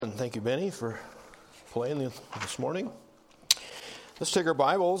Thank you, Benny, for playing this morning. Let's take our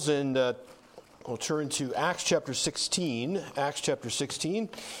Bibles and we'll turn to Acts chapter 16. Acts chapter 16,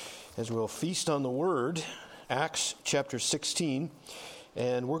 as we'll feast on the Word. Acts chapter 16.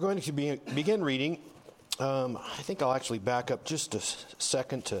 And we're going to begin reading. I think I'll actually back up just a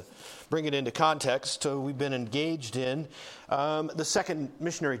second to bring it into context. We've been engaged in the second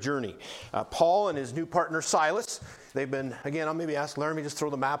missionary journey. Paul and his new partner Silas, they've been, again, I'll maybe ask Laramie just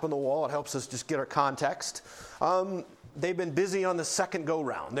throw the map on the wall. It helps us just get our context. They've been busy on the second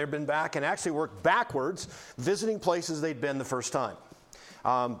go-round. They've been back and actually worked backwards, visiting places they'd been the first time.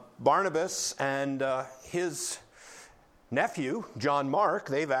 Barnabas and his nephew, John Mark,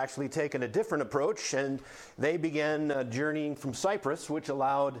 they've actually taken a different approach, and they began journeying from Cyprus, which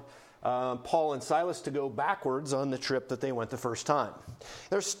allowed Paul and Silas to go backwards on the trip that they went the first time.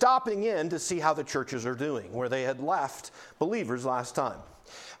 They're stopping in to see how the churches are doing, where they had left believers last time.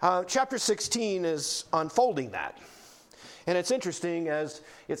 Chapter 16 is unfolding that. And it's interesting, as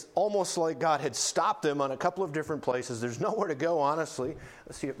it's almost like God had stopped them on a couple of different places. There's nowhere to go, honestly.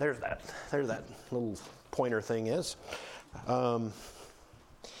 Let's see if there's that little pointer thing is. And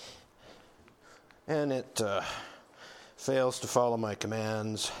it fails to follow my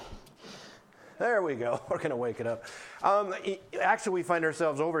commands. There we go. We're going to wake it up. Actually, we find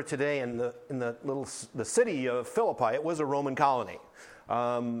ourselves over today in the city of Philippi. It was a Roman colony.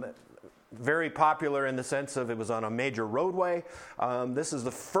 Very popular in the sense of it was on a major roadway. This is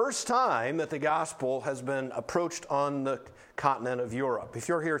the first time that the gospel has been approached on the continent of Europe. If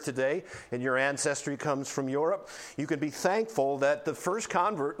you're here today and your ancestry comes from Europe, you can be thankful that the first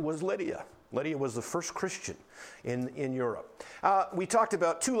convert was Lydia. Lydia was the first Christian in Europe. We talked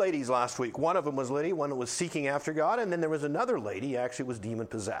about two ladies last week. One of them was Lydia, one was seeking after God, and then there was another lady, actually was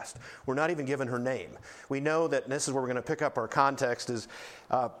demon-possessed. We're not even given her name. We know that, and this is where we're going to pick up our context, is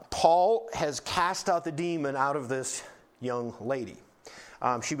Paul has cast out the demon out of this young lady.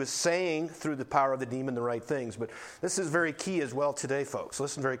 She was saying through the power of the demon the right things, but this is very key as well today, folks.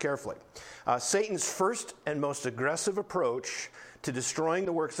 Listen very carefully. Satan's first and most aggressive approach to destroying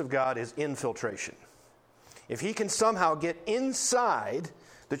the works of God is infiltration. If he can somehow get inside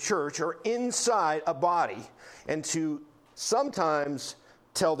the church or inside a body and to sometimes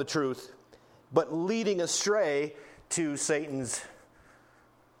tell the truth, but leading astray to Satan's,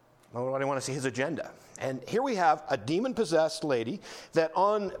 what do I want to see, his agenda. And here we have a demon-possessed lady that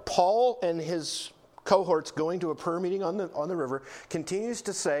on Paul and his cohorts going to a prayer meeting on the river continues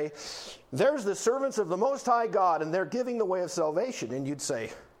to say, there's the servants of the Most High God, and they're giving the way of salvation. And you'd say,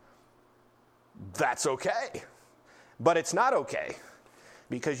 that's okay. But it's not okay,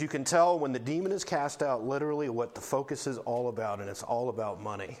 because you can tell when the demon is cast out literally what the focus is all about, and it's all about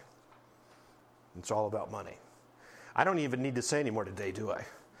money. It's all about money. I don't even need to say anymore today, do I?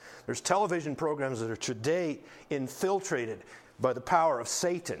 There's television programs that are today infiltrated by the power of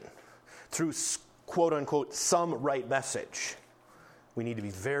Satan through quote-unquote some right message. We need to be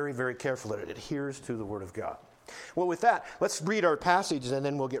very, very careful that it adheres to the Word of God. Well, with that, let's read our passage, and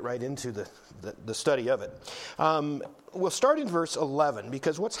then we'll get right into the study of it. We'll start in verse 11,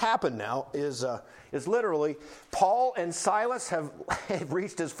 because what's happened now is literally Paul and Silas have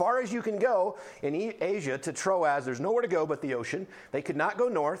reached as far as you can go in Asia to Troas. There's nowhere to go but the ocean. They could not go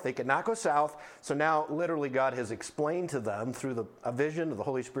north. They could not go south. So now literally God has explained to them through a vision of the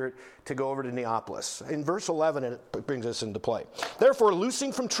Holy Spirit to go over to Neapolis. In verse 11, it brings us into play. Therefore,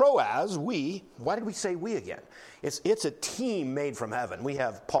 loosing from Troas, why did we say we again? It's a team made from heaven. We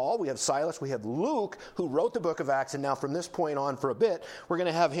have Paul, we have Silas, we have Luke, who wrote the book of Acts, and now from this point on for a bit, we're going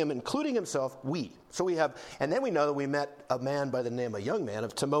to have him, including himself, we. So we have, and then we know that we met a young man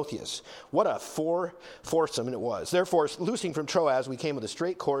of Timotheus. What a foursome it was. Therefore, loosing from Troas, we came with a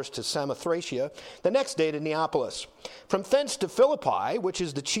straight course to Samothracia, the next day to Neapolis. From thence to Philippi, which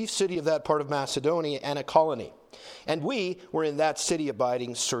is the chief city of that part of Macedonia, and a colony. And we were in that city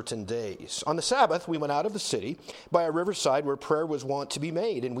abiding certain days. On the Sabbath, we went out of the city by a riverside where prayer was wont to be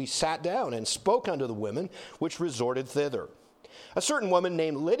made, and we sat down and spoke unto the women which resorted thither. A certain woman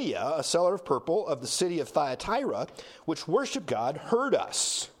named Lydia, a seller of purple of the city of Thyatira, which worshipped God, heard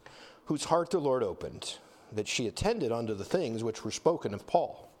us, whose heart the Lord opened, that she attended unto the things which were spoken of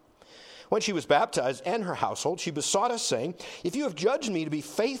Paul. When she was baptized and her household, she besought us, saying, if you have judged me to be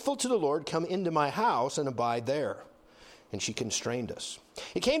faithful to the Lord, come into my house and abide there. And she constrained us.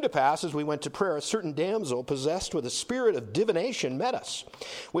 It came to pass, as we went to prayer, a certain damsel possessed with a spirit of divination met us,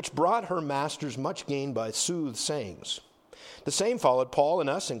 which brought her masters much gain by soothsayings. The same followed Paul and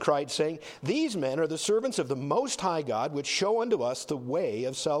us, and cried, saying, these men are the servants of the Most High God, which show unto us the way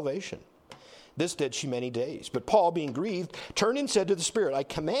of salvation. This did she many days. But Paul, being grieved, turned and said to the Spirit, I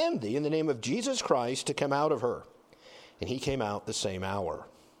command thee in the name of Jesus Christ to come out of her. And he came out the same hour.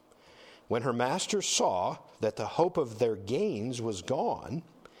 When her masters saw that the hope of their gains was gone,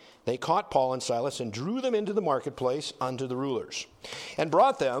 they caught Paul and Silas and drew them into the marketplace unto the rulers, and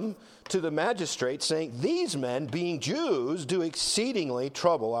brought them to the magistrates, saying, These men, being Jews, do exceedingly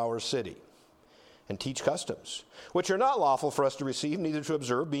trouble our city, and teach customs, which are not lawful for us to receive, neither to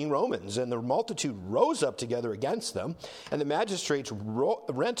observe, being Romans. And the multitude rose up together against them, and the magistrates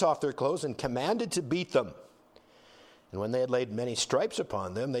rent off their clothes and commanded to beat them. And when they had laid many stripes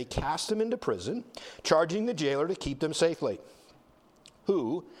upon them, they cast them into prison, charging the jailer to keep them safely.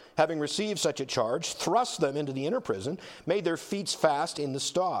 Who, having received such a charge, thrust them into the inner prison, made their feet fast in the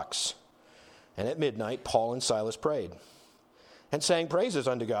stocks. And at midnight Paul and Silas prayed, and sang praises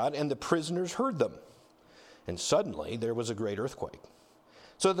unto God, and the prisoners heard them. And suddenly there was a great earthquake,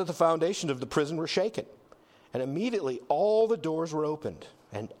 so that the foundations of the prison were shaken. And immediately all the doors were opened,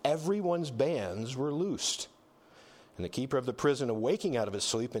 and everyone's bands were loosed. And the keeper of the prison, awaking out of his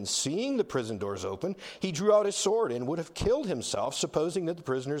sleep and seeing the prison doors open, he drew out his sword and would have killed himself, supposing that the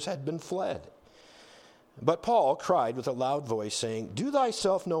prisoners had been fled. But Paul cried with a loud voice, saying, Do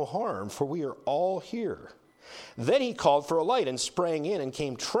thyself no harm, for we are all here. Then he called for a light and sprang in and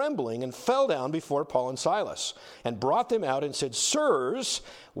came trembling and fell down before Paul and Silas and brought them out and said, Sirs,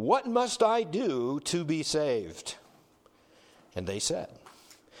 what must I do to be saved? And they said,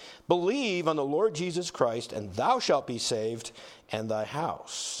 Believe on the Lord Jesus Christ, and thou shalt be saved, and thy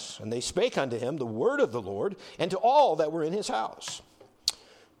house. And they spake unto him the word of the Lord, and to all that were in his house.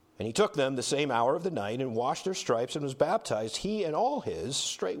 And he took them the same hour of the night, and washed their stripes, and was baptized, he and all his,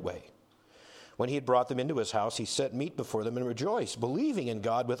 straightway. When he had brought them into his house, he set meat before them, and rejoiced, believing in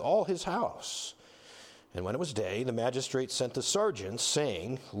God with all his house. And when it was day, the magistrates sent the sergeants,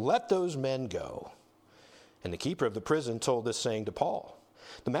 saying, Let those men go. And the keeper of the prison told this saying to Paul,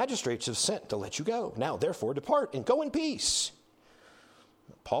 The magistrates have sent to let you go. Now, therefore, depart and go in peace.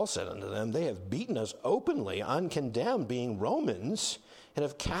 Paul said unto them, They have beaten us openly, uncondemned, being Romans, and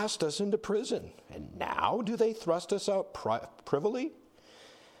have cast us into prison. And now do they thrust us out privily?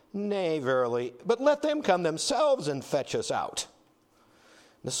 Nay, verily, but let them come themselves and fetch us out.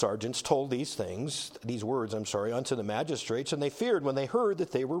 The sergeants told these words, unto the magistrates, and they feared when they heard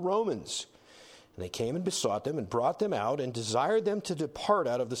that they were Romans. And they came and besought them and brought them out and desired them to depart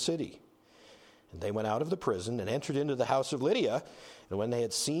out of the city. And they went out of the prison and entered into the house of Lydia. And when they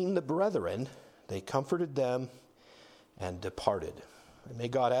had seen the brethren, they comforted them and departed. And may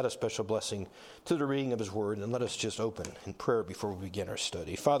God add a special blessing to the reading of his word. And let us just open in prayer before we begin our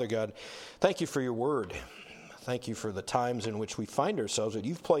study. Father God, thank you for your word. Thank you for the times in which we find ourselves, that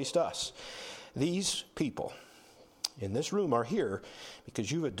you've placed us. These people in this room are here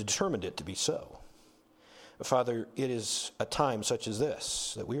because you have determined it to be so. Father, it is a time such as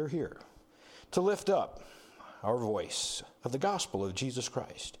this that we are here to lift up our voice of the gospel of Jesus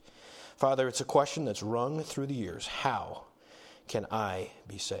Christ. Father, it's a question that's rung through the years. How can I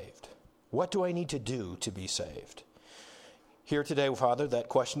be saved? What do I need to do to be saved? Here today, Father, that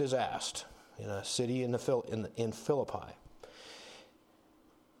question is asked in a city in Philippi,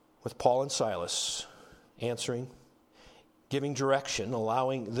 with Paul and Silas answering, giving direction,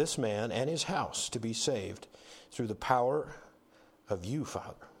 allowing this man and his house to be saved through the power of you,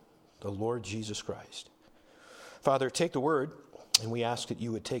 Father, the Lord Jesus Christ. Father, take the word, and we ask that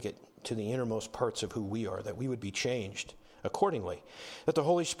you would take it to the innermost parts of who we are, that we would be changed accordingly, that the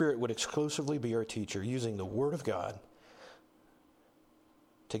Holy Spirit would exclusively be our teacher, using the word of God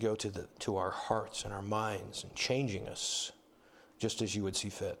to go to our hearts and our minds and changing us just as you would see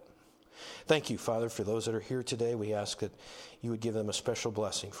fit. Thank you, Father, for those that are here today. We ask that you would give them a special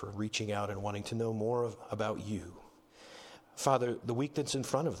blessing for reaching out and wanting to know more about you. Father, the week that's in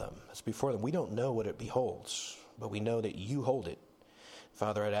front of them, that's before them, we don't know what it beholds, but we know that you hold it.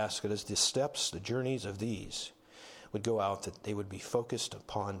 Father, I'd ask that as the steps, the journeys of these would go out, that they would be focused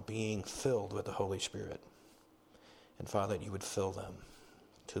upon being filled with the Holy Spirit. And Father, that you would fill them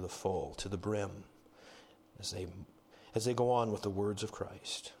to the full, to the brim, as they go on with the words of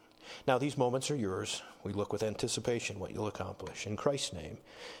Christ. Now, these moments are yours. We look with anticipation what you'll accomplish. In Christ's name,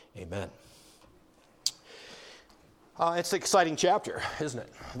 amen. It's an exciting chapter, isn't it?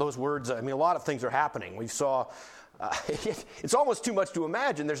 Those words, a lot of things are happening. We saw, it's almost too much to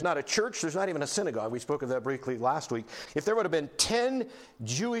imagine. There's not a church, there's not even a synagogue. We spoke of that briefly last week. If there would have been 10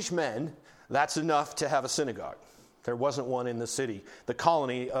 Jewish men, that's enough to have a synagogue. There wasn't one in the city, the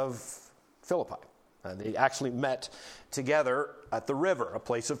colony of Philippi. They actually met together at the river, a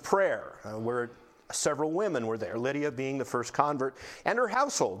place of prayer, where Several women were there, Lydia being the first convert, and her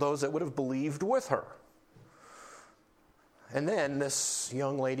household, those that would have believed with her. And then this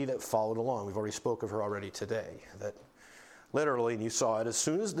young lady that followed along, we've already spoke of her already today, that literally, and you saw it, as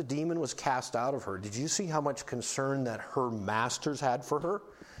soon as the demon was cast out of her, did you see how much concern that her masters had for her?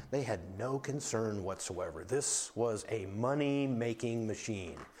 They had no concern whatsoever. This was a money-making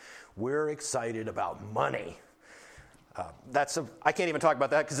machine. We're excited about money. I can't even talk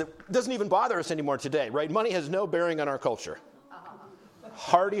about that because it doesn't even bother us anymore today, right? Money has no bearing on our culture.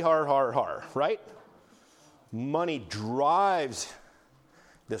 Hardy, har, right? Money drives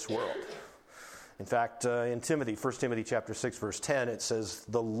this world. In fact, in Timothy, 1 Timothy chapter 6, verse 10, it says,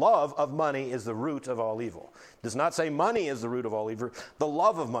 the love of money is the root of all evil. It does not say money is the root of all evil. The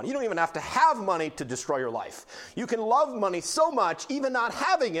love of money. You don't even have to have money to destroy your life. You can love money so much, even not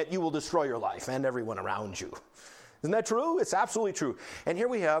having it, you will destroy your life and everyone around you. Isn't that true? It's absolutely true. And here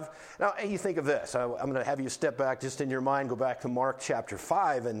we have, now you think of this. I'm going to have you step back just in your mind, go back to Mark chapter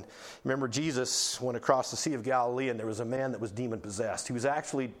 5. And remember, Jesus went across the Sea of Galilee and there was a man that was demon-possessed. He was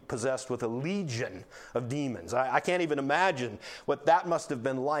actually possessed with a legion of demons. I can't even imagine what that must have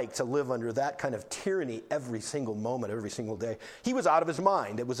been like to live under that kind of tyranny every single moment, every single day. He was out of his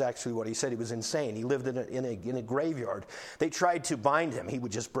mind. It was actually what he said. He was insane. He lived in a graveyard. They tried to bind him. He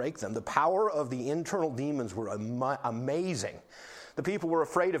would just break them. The power of the internal demons were amazing. The people were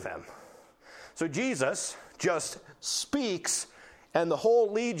afraid of him. So Jesus just speaks and the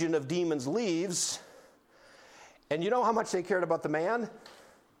whole legion of demons leaves. And you know how much they cared about the man?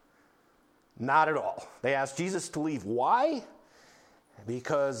 Not at all. They asked Jesus to leave. Why?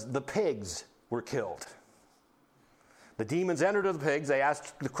 Because the pigs were killed. The demons entered the pigs. They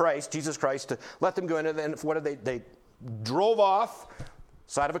asked Jesus Christ, to let them go in. And then what did they drove off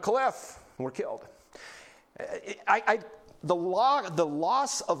side of a cliff and were killed. The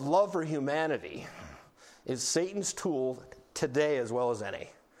loss of love for humanity is Satan's tool today as well as any.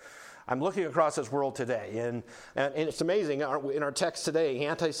 I'm looking across this world today, and it's amazing. In our text today,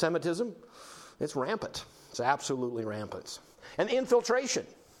 anti-Semitism, it's rampant. It's absolutely rampant. And the infiltration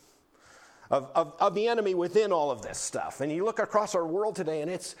of the enemy within all of this stuff. And you look across our world today, and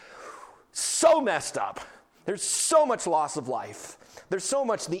it's so messed up. There's so much loss of life. There's so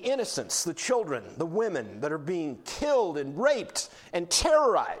much, the innocents, the children, the women that are being killed and raped and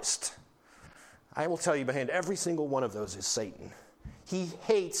terrorized. I will tell you, behind every single one of those is Satan. He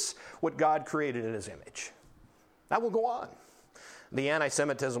hates what God created in his image. That will go on. The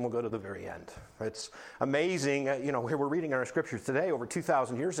anti-Semitism will go to the very end. It's amazing. Here we're reading in our scriptures today, over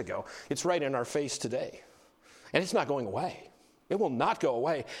 2,000 years ago. It's right in our face today. And it's not going away. It will not go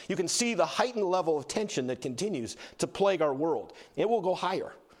away. You can see the heightened level of tension that continues to plague our world. It will go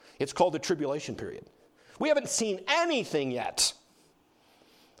higher. It's called the tribulation period. We haven't seen anything yet.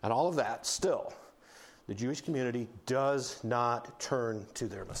 And all of that, still, the Jewish community does not turn to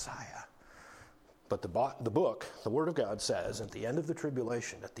their Messiah. But the book, the Word of God says, at the end of the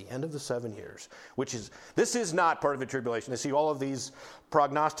tribulation, at the end of the 7 years, this is not part of the tribulation. I see all of these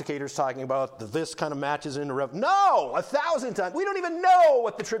prognosticators talking about this kind of matches into Revelation. No, 1,000 times. We don't even know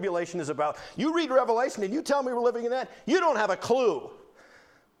what the tribulation is about. You read Revelation and you tell me we're living in that, you don't have a clue.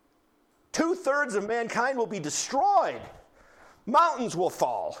 2/3 of mankind will be destroyed. Mountains will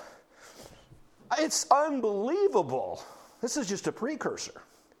fall. It's unbelievable. This is just a precursor.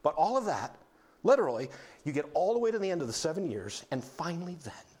 But all of that, literally, you get all the way to the end of the 7 years, and finally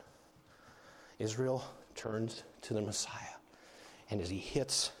then, Israel turns to the Messiah. And as he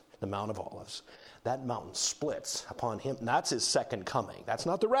hits the Mount of Olives, that mountain splits upon him. And that's his second coming. That's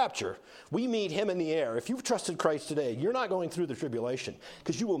not the rapture. We meet him in the air. If you've trusted Christ today, you're not going through the tribulation,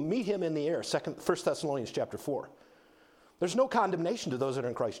 because you will meet him in the air. 1 Thessalonians chapter 4. There's no condemnation to those that are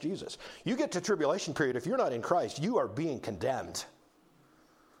in Christ Jesus. You get to tribulation period, if you're not in Christ, you are being condemned.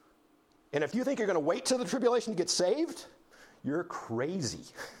 And if you think you're going to wait till the tribulation to get saved, you're crazy.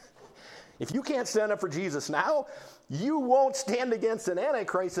 If you can't stand up for Jesus now, you won't stand against an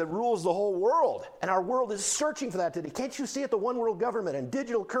antichrist that rules the whole world. And our world is searching for that today. Can't you see it? The one world government and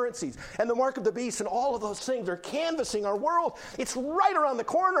digital currencies and the mark of the beast and all of those things are canvassing our world. It's right around the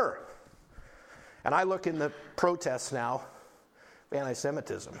corner. And I look in the protests now of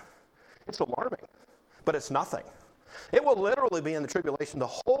anti-Semitism. It's alarming, but it's nothing. It will literally be in the tribulation. The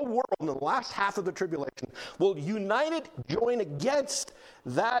whole world in the last half of the tribulation will united join against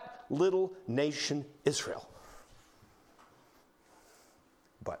that little nation, Israel.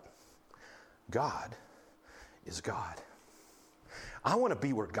 But God is God. I want to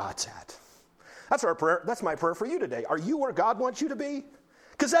be where God's at. That's our prayer. That's my prayer for you today. Are you where God wants you to be?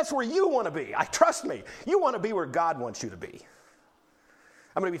 Because that's where you want to be. Trust me. You want to be where God wants you to be.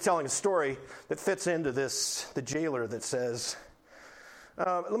 I'm going to be telling a story that fits into this, the jailer that says,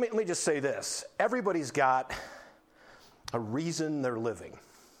 let me just say this. Everybody's got a reason they're living.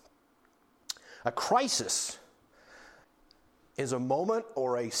 A crisis is a moment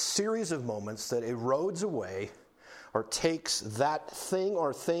or a series of moments that erodes away or takes that thing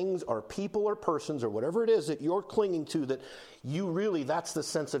or things or people or persons or whatever it is that you're clinging to, that you really, that's the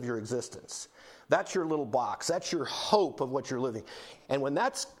sense of your existence. That's your little box. That's your hope of what you're living. And when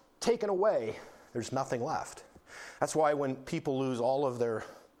that's taken away, there's nothing left. That's why when people lose all of their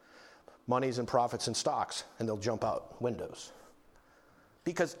monies and profits and stocks, and they'll jump out windows,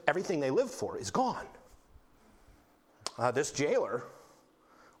 because everything they lived for is gone. This jailer,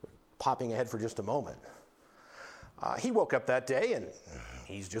 popping ahead for just a moment, he woke up that day and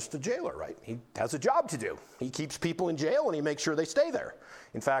he's just a jailer, right? He has a job to do. He keeps people in jail and he makes sure they stay there.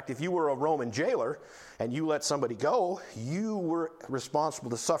 In fact, if you were a Roman jailer and you let somebody go, you were responsible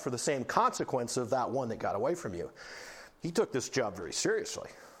to suffer the same consequence of that one that got away from you. He took this job very seriously.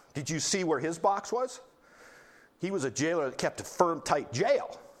 Did you see where his box was? He was a jailer that kept a firm, tight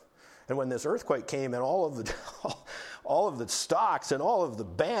jail. And when this earthquake came and all of the stocks and all of the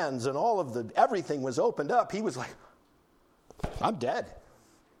bands and all of the everything was opened up, he was like, I'm dead.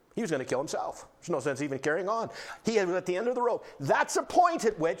 He was going to kill himself. There's no sense even carrying on. He was at the end of the rope. That's a point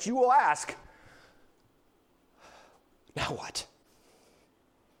at which you will ask, now what?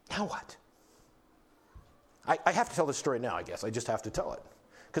 Now what? I have to tell this story now, I guess. I just have to tell it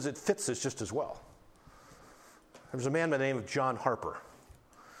because it fits this just as well. There was a man by the name of John Harper.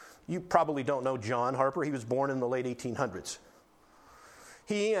 You probably don't know John Harper. He was born in the late 1800s.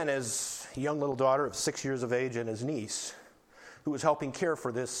 He and his young little daughter of 6 years of age and his niece, who was helping care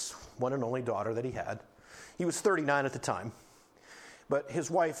for this one and only daughter that he had. He was 39 at the time, but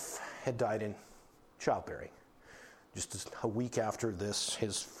his wife had died in childbearing. Just a week after this,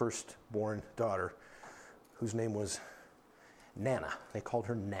 his firstborn daughter, whose name was Nana. They called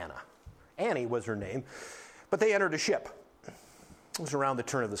her Nana. Annie was her name, but they entered a ship. It was around the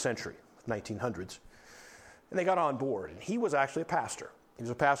turn of the century, 1900s, and they got on board, and he was actually a pastor. He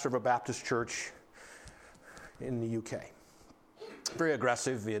was a pastor of a Baptist church in the UK. Very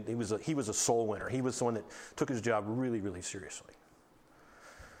aggressive. He was a soul winner. He was someone that took his job really, really seriously.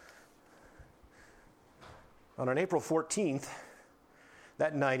 On April 14th,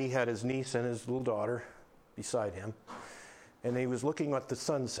 that night he had his niece and his little daughter beside him, and he was looking at the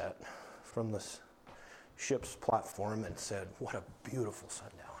sunset from the ship's platform and said, what a beautiful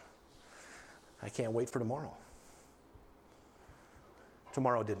sundown. I can't wait for tomorrow.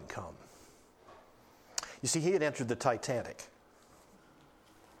 Tomorrow didn't come. You see, he had entered the Titanic,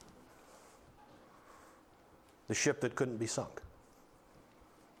 the ship that couldn't be sunk.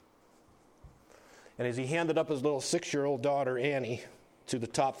 And as he handed up his little 6-year-old daughter, Annie, to the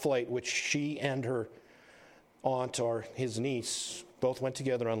top flight, which she and her aunt, or his niece, both went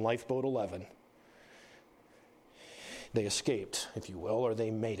together on Lifeboat 11, they escaped, if you will, or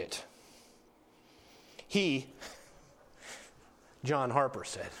they made it. He, John Harper,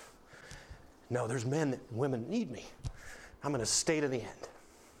 said, no, there's men and women that need me. I'm going to stay to the end.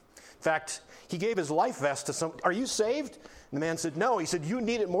 In fact, he gave his life vest to some. Are you saved? And the man said, no. He said, you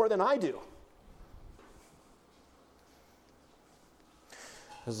need it more than I do.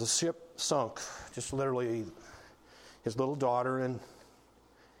 As the ship sunk, just literally, his little daughter and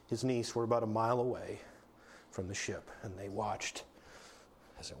his niece were about a mile away from the ship, and they watched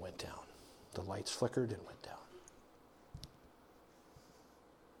as it went down. The lights flickered and went down.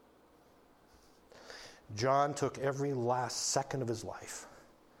 John took every last second of his life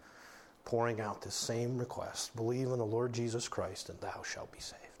pouring out this same request: believe in the Lord Jesus Christ and thou shalt be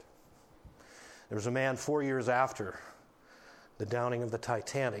saved. There was a man 4 years after the downing of the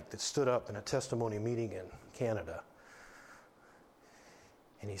Titanic that stood up in a testimony meeting in Canada,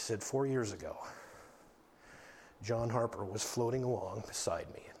 and he said, 4 years ago, John Harper was floating along beside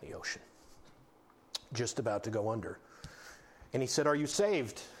me in the ocean, just about to go under. And he said, are you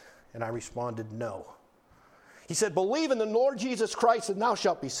saved? And I responded, no. He said, believe in the Lord Jesus Christ and thou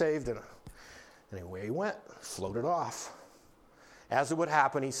shalt be saved. And away he went, floated off. As it would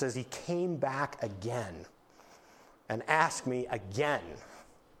happen, he says, he came back again and asked me again,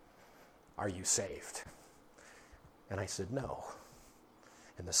 are you saved? And I said, no.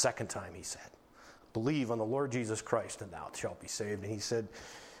 And the second time he said, believe on the Lord Jesus Christ and thou shalt be saved. And he said,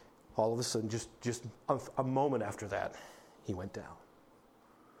 all of a sudden, just a moment after that, he went down.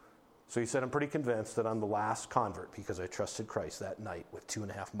 So he said, I'm pretty convinced that I'm the last convert because I trusted Christ that night with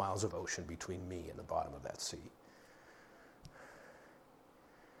 2.5 miles of ocean between me and the bottom of that sea.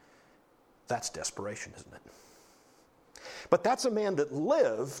 That's desperation, isn't it? But that's a man that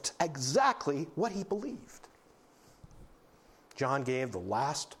lived exactly what he believed. John gave the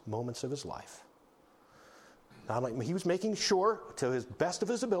last moments of his life. Not like he was making sure, to his best of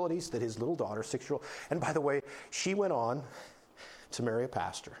his abilities, that his little daughter, 6-year-old, and by the way, she went on to marry a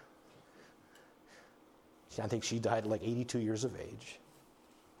pastor. I think she died at like 82 years of age.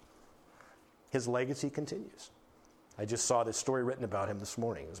 His legacy continues. I just saw this story written about him this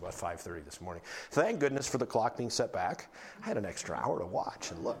morning. It was about 5:30 this morning. Thank goodness for the clock being set back. I had an extra hour to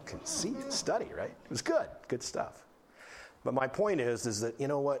watch and look and see and study, right? It was good stuff. But my point is that, you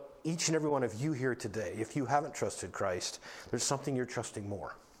know what? Each and every one of you here today, if you haven't trusted Christ, there's something you're trusting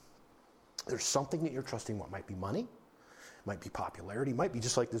more. There's something that you're trusting more. It might be money. It might be popularity. It might be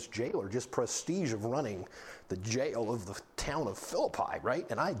just like this jailer, just prestige of running the jail of the town of Philippi, right?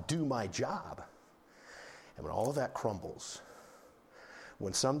 And I do my job. And when all of that crumbles,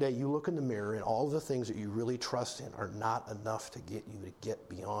 when someday you look in the mirror and all of the things that you really trust in are not enough to get you to get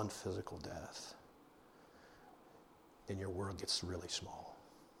beyond physical death, then your world gets really small.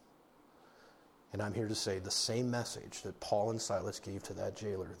 And I'm here to say the same message that Paul and Silas gave to that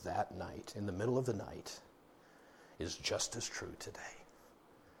jailer that night, in the middle of the night, is just as true today.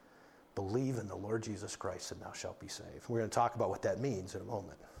 Believe in the Lord Jesus Christ and thou shalt be saved. We're going to talk about what that means in a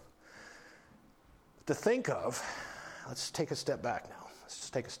moment. To think of, let's take a step back now. Let's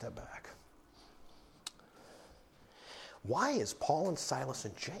just take a step back. Why is Paul and Silas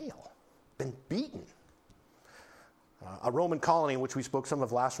in jail? Been beaten. A Roman colony, in which we spoke some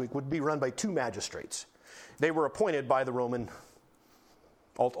of last week, would be run by 2 magistrates. They were appointed by the Roman,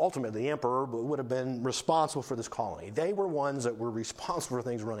 ultimately the emperor, but would have been responsible for this colony. They were ones that were responsible for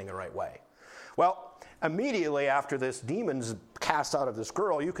things running the right way. Well, immediately after this demon's cast out of this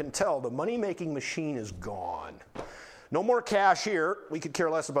girl, you can tell the money-making machine is gone. No more cash here. We could care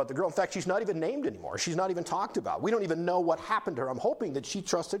less about the girl. In fact, she's not even named anymore. She's not even talked about. We don't even know what happened to her. I'm hoping that she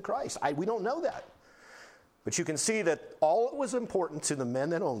trusted Christ. We don't know that. But you can see that all that was important to the men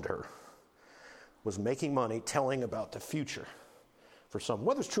that owned her was making money, telling about the future. For some,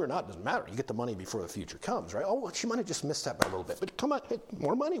 whether it's true or not, doesn't matter. You get the money before the future comes, right? Oh, well, she might have just missed that by a little bit. But come on, hey,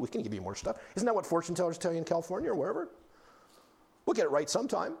 more money. We can give you more stuff. Isn't that what fortune tellers tell you in California or wherever? We'll get it right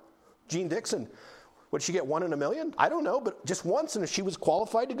sometime. Jean Dixon, would she get 1 in a million? I don't know, but just once, and she was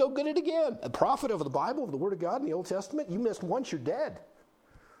qualified to go get it again. A prophet of the Bible, of the Word of God in the Old Testament, you missed once, you're dead.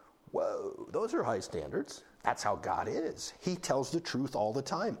 Whoa, those are high standards. That's how God is. He tells the truth all the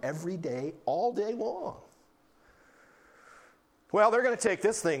time, every day, all day long. Well, they're going to take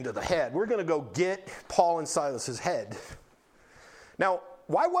this thing to the head. We're going to go get Paul and Silas's head. Now,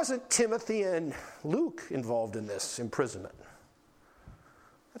 why wasn't Timothy and Luke involved in this imprisonment?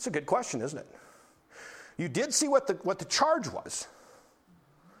 That's a good question, isn't it? You did see what the charge was.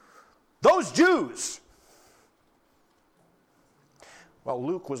 Those Jews. Well,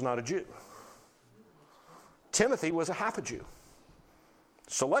 Luke was not a Jew. Timothy was a half a Jew.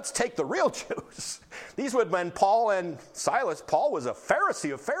 So let's take the real Jews. These would have been Paul and Silas. Paul was a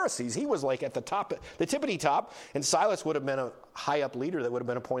Pharisee of Pharisees. He was like at the top, the tippity top, and Silas would have been a high up leader that would have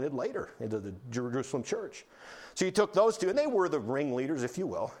been appointed later into the Jerusalem church. So you took those two, and they were the ringleaders, if you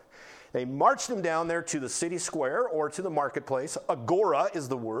will. They marched them down there to the city square or to the marketplace. Agora is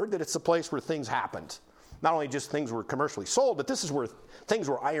the word, that it's the place where things happened. Not only just things were commercially sold, but this is where things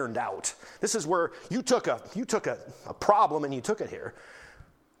were ironed out. This is where you took a problem and you took it here.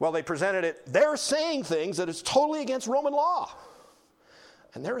 Well, they presented it. They're saying things that is totally against Roman law.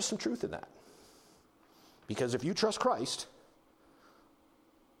 And there is some truth in that. Because if you trust Christ,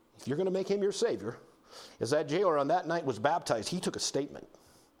 if you're going to make him your Savior, as that jailer on that night was baptized, he took a statement.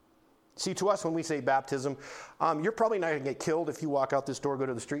 See, to us, when we say baptism, you're probably not going to get killed if you walk out this door, go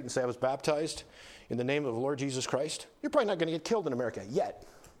to the street, and say, I was baptized in the name of the Lord Jesus Christ. You're probably not going to get killed in America yet.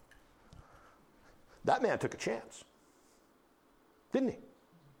 That man took a chance. Didn't he?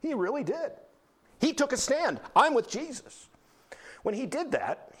 He really did. He took a stand. I'm with Jesus. When he did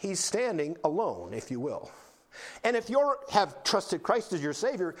that, he's standing alone, if you will. And if you have trusted Christ as your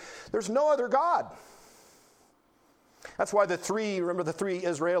Savior, there's no other God. That's why remember the three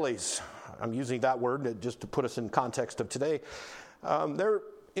Israelis, I'm using that word just to put us in context of today, they're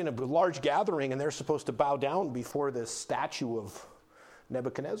in a large gathering and they're supposed to bow down before this statue of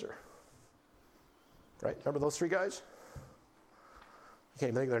Nebuchadnezzar. Right? Remember those 3 guys? I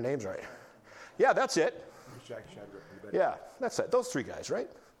can't even think of their names right. Yeah, that's it. Yeah, that's it. Those 3 guys, right?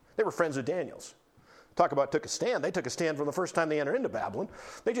 They were friends of Daniel's. Talk about took a stand. They took a stand from the first time they entered into Babylon.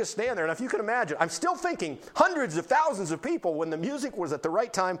 They just stand there. And if you can imagine, I'm still thinking hundreds of thousands of people, when the music was at the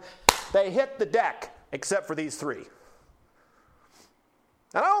right time, they hit the deck, except for these 3.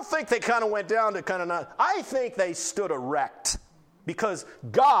 And I don't think they kind of went down to kind of not. I think they stood erect because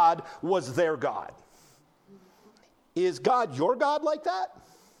God was their God. Is God your God like that?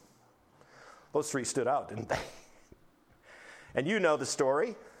 Those three stood out, didn't they? And you know the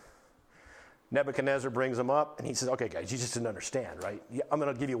story. Nebuchadnezzar brings them up, and he says, okay, guys, you just didn't understand, right? I'm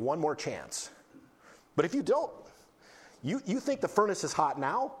going to give you one more chance. But if you don't, you think the furnace is hot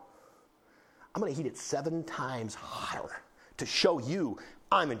now? I'm going to heat it 7 times hotter to show you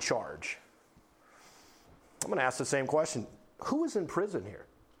I'm in charge. I'm going to ask the same question. Who was in prison here?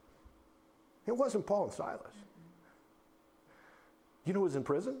 It wasn't Paul and Silas. You know who was in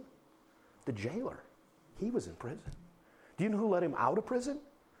prison? The jailer. He was in prison. Do you know who let him out of prison?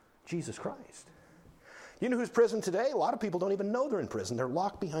 Jesus Christ. You know who's in prison today? A lot of people don't even know they're in prison. They're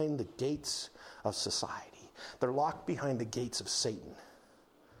locked behind the gates of society. They're locked behind the gates of Satan.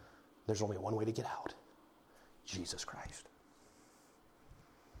 There's only one way to get out. Jesus Christ.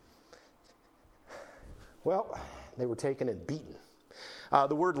 Well, they were taken and beaten.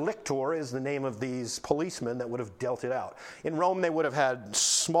 The word lictor is the name of these policemen that would have dealt it out. In Rome, they would have had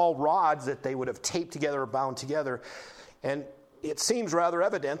small rods that they would have taped together or bound together. And it seems rather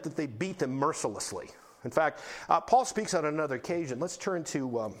evident that they beat them mercilessly. In fact, Paul speaks on another occasion. Let's turn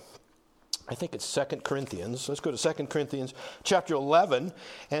to, I think it's 2 Corinthians. Let's go to 2 Corinthians chapter 11.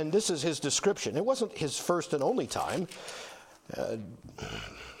 And this is his description. It wasn't his first and only time.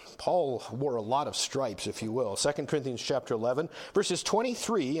 Paul wore a lot of stripes, if you will. 2 Corinthians chapter 11, verses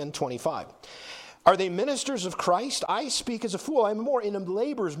 23 and 25. Are they ministers of Christ? I speak as a fool. I am more in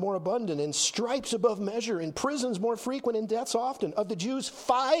labors more abundant, in stripes above measure, in prisons more frequent, in deaths often. Of the Jews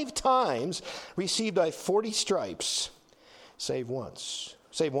 5 times received I 40 stripes, save one.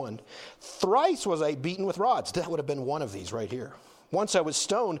 Thrice was I beaten with rods. That would have been one of these right here. Once I was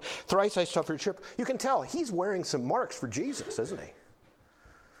stoned, thrice I suffered shipwreck. You can tell he's wearing some marks for Jesus, isn't he?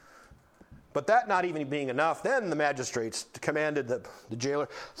 But that not even being enough, then the magistrates commanded the jailer,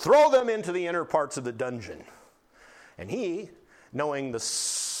 throw them into the inner parts of the dungeon. And he, knowing the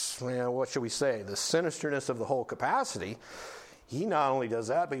sinisterness of the whole capacity, he not only does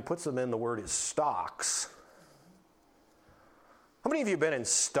that, but he puts them in, the word is stocks. How many of you have been in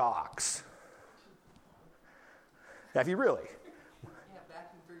stocks? Have you really?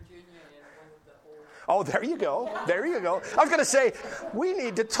 Oh, there you go. There you go. I was going to say, we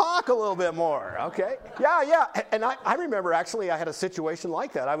need to talk a little bit more, okay? Yeah. And I remember, actually, I had a situation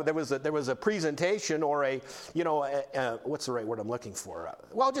like that. There was a presentation or what's the right word I'm looking for?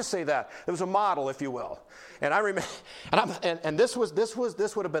 Well, I'll just say that. There was a model, if you will. And I remember, and this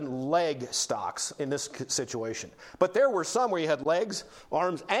would have been leg stocks in this situation. But there were some where you had legs,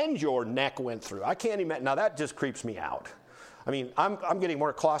 arms, and your neck went through. I can't imagine. Now, that just creeps me out. I mean, I'm getting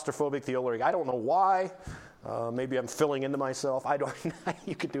more claustrophobic, theoloric. I don't know why. Maybe I'm filling into myself. I don't.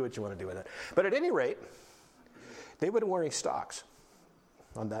 You could do what you want to do with it. But at any rate, they would have been wearing stocks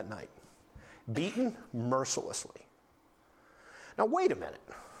on that night, beaten mercilessly. Now, wait a minute.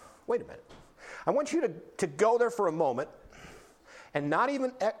 I want you to go there for a moment and not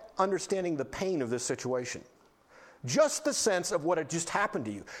even understanding the pain of this situation. Just the sense of what had just happened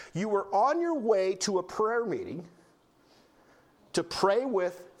to you. You were on your way to a prayer meeting to pray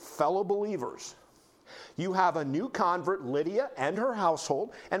with fellow believers. You have a new convert, Lydia, and her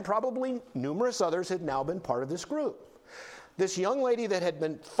household, and probably numerous others had now been part of this group. This young lady that had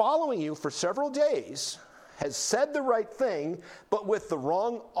been following you for several days has said the right thing, but with the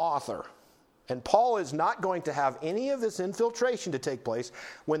wrong author. And Paul is not going to have any of this infiltration to take place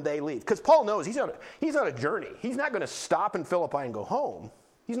when they leave. Because Paul knows he's on a journey. He's not going to stop in Philippi and go home.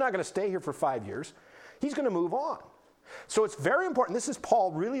 He's not going to stay here for 5 years. He's going to move on. So it's very important. This is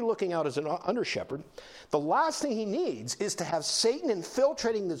Paul really looking out as an under-shepherd. The last thing he needs is to have Satan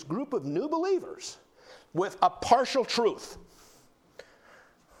infiltrating this group of new believers with a partial truth.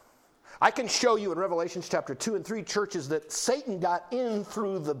 I can show you in Revelation chapter 2 and 3 churches that Satan got in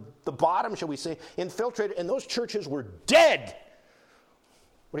through the bottom, shall we say, infiltrated, and those churches were dead.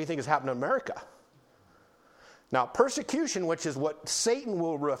 What do you think has happened in America? Now, persecution, which is what Satan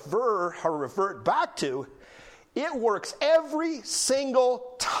will revert back to, it works every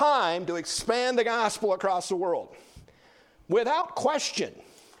single time to expand the gospel across the world. Without question,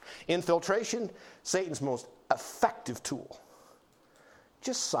 infiltration, Satan's most effective tool.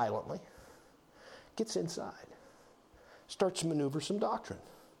 Just silently gets inside, starts to maneuver some doctrine,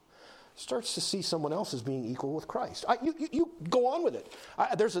 starts to see someone else as being equal with Christ. You go on with it.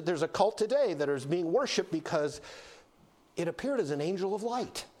 There's a cult today that is being worshipped because it appeared as an angel of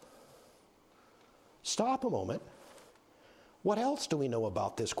light. Stop a moment. What else do we know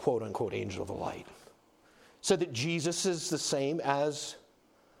about this quote-unquote angel of the light? Said that Jesus is the same as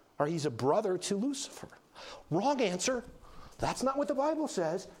or he's a brother to Lucifer. Wrong answer. That's not what the Bible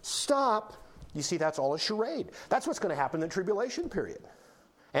says. Stop. You see, that's all a charade. That's what's going to happen in the tribulation period.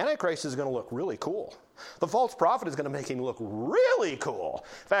 Antichrist is going to look really cool. The false prophet is going to make him look really cool.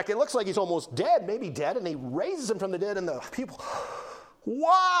 In fact, it looks like he's almost dead, maybe dead, and he raises him from the dead, and the people,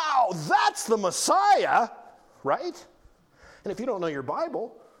 wow, that's the Messiah, right? And if you don't know your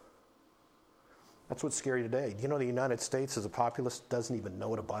Bible, that's what's scary today. You know, the United States as a populace doesn't even know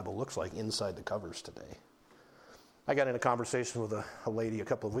what a Bible looks like inside the covers today. I got in a conversation with a lady a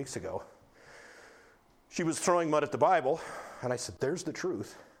couple of weeks ago. She was throwing mud at the Bible, and I said, there's the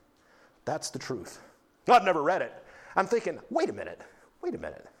truth. That's the truth. Well, I've never read it. I'm thinking, wait a minute. Do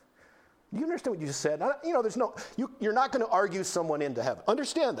you understand what you just said? You know, you're not going to argue someone into heaven.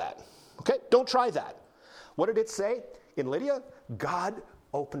 Understand that, okay? Don't try that. What did it say in Lydia? God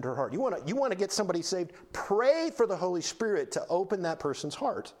opened her heart. You want to get somebody saved? Pray for the Holy Spirit to open that person's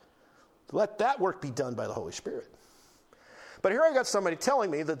heart. Let that work be done by the Holy Spirit. But here I got somebody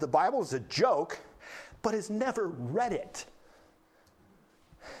telling me that the Bible is a joke, but has never read it.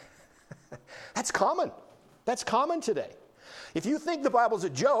 That's common. That's common today. If you think the Bible's a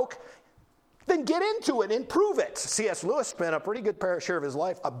joke, then get into it and prove it. C.S. Lewis spent a pretty good share of his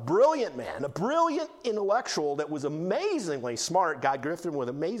life, a brilliant man, a brilliant intellectual that was amazingly smart. God gifted him with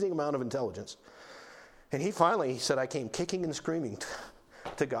an amazing amount of intelligence. And he said, I came kicking and screaming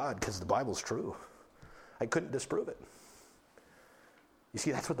to God because the Bible's true. I couldn't disprove it. You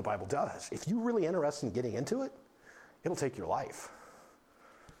see, that's what the Bible does. If you're really interested in getting into it, it'll take your life.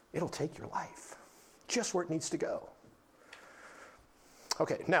 It'll take your life just where it needs to go.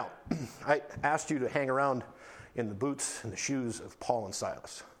 Okay, now, I asked you to hang around in the boots and the shoes of Paul and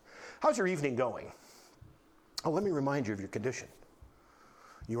Silas. How's your evening going? Oh, let me remind you of your condition.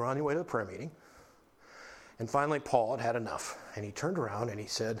 You were on your way to the prayer meeting, and finally Paul had enough, and he turned around and he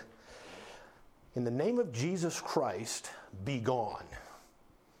said, in the name of Jesus Christ, be gone.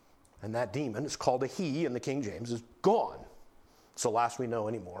 And that demon is called a he in the King James, is gone. It's the last we know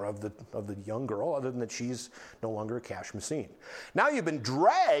anymore of the young girl, other than that she's no longer a cash machine. Now you've been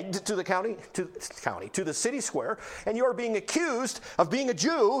dragged to the city square, and you're being accused of being a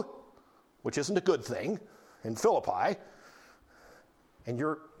Jew, which isn't a good thing, in Philippi, and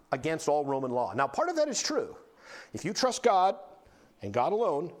you're against all Roman law. Now, part of that is true. If you trust God and God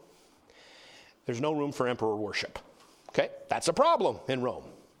alone, there's no room for emperor worship. Okay? That's a problem in Rome.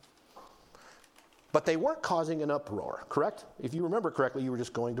 But they weren't causing an uproar, correct? If you remember correctly, you were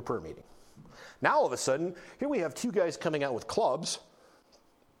just going to prayer meeting. Now, all of a sudden, here we have two guys coming out with clubs,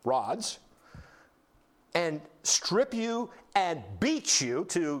 rods, and strip you and beat you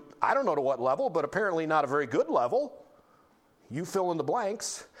to, I don't know to what level, but apparently not a very good level. You fill in the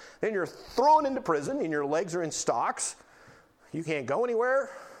blanks. Then you're thrown into prison, and your legs are in stocks. You can't go anywhere.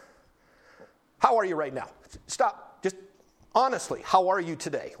 How are you right now? Stop. Just honestly, how are you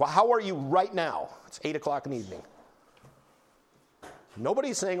today? Well, how are you right now? It's 8 o'clock in the evening.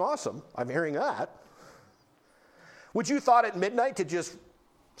 Nobody's saying awesome. I'm hearing that. Would you thought at midnight to just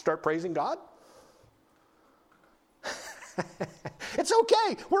start praising God? It's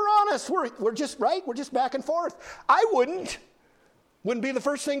okay. We're honest. We're just right. We're just back and forth. I wouldn't. Wouldn't be the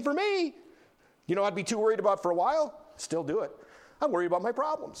first thing for me. You know, I'd be too worried about for a while. Still do it. I'm worried about my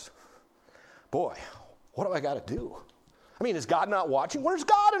problems. Boy, what do I got to do? I mean, is God not watching? Where's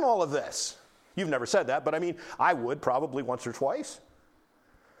God in all of this? You've never said that, but I mean, I would probably once or twice.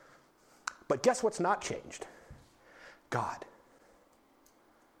 But guess what's not changed? God.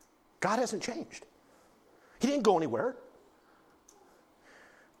 God hasn't changed. He didn't go anywhere.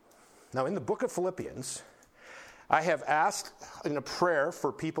 Now, in the book of Philippians, I have asked in a prayer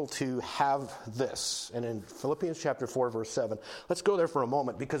for people to have this. And in Philippians chapter 4, verse 7, let's go there for a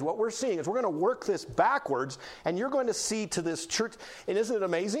moment, because what we're seeing is we're going to work this backwards, and you're going to see to this church, and isn't it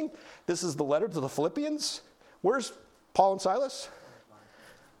amazing? This is the letter to the Philippians. Where's Paul and Silas?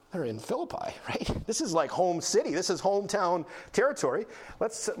 They're in Philippi, right? This is like home city. This is hometown territory.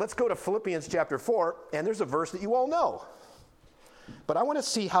 Let's go to Philippians chapter 4, and there's a verse that you all know. But I want to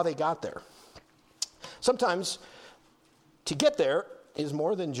see how they got there. Sometimes to get there is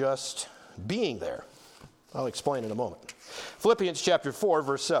more than just being there. I'll explain in a moment. Philippians chapter 4,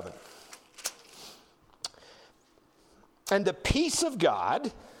 verse 7. And the peace of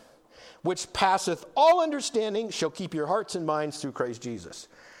God, which passeth all understanding, shall keep your hearts and minds through Christ Jesus.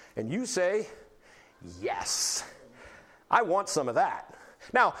 And you say, yes, I want some of that.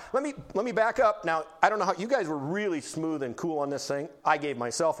 Now, let me back up. Now, I don't know how, you guys were really smooth and cool on this thing. I gave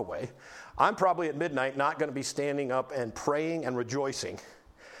myself away. I'm probably at midnight not going to be standing up and praying and rejoicing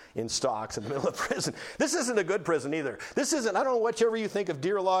in stocks in the middle of prison. This isn't a good prison either. This isn't, I don't know, whichever you think of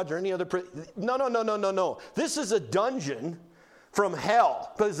Deer Lodge or any other prison. No. This is a dungeon from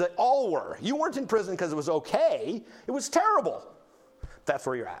hell, because they all were. You weren't in prison because it was okay. It was terrible. That's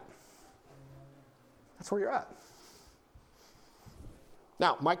where you're at. That's where you're at.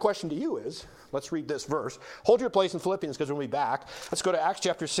 Now, my question to you is, let's read this verse. Hold your place in Philippians because we'll be back. Let's go to Acts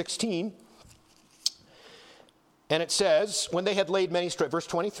chapter 16. And it says, when they had laid many stripes, verse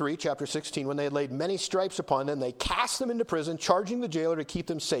 23, chapter 16, when they had laid many stripes upon them, they cast them into prison, charging the jailer to keep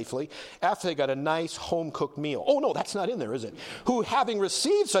them safely, after they got a nice home-cooked meal. Oh, no, that's not in there, is it? Who, having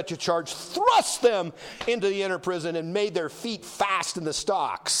received such a charge, thrust them into the inner prison and made their feet fast in the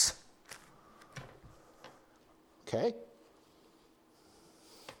stocks. Okay?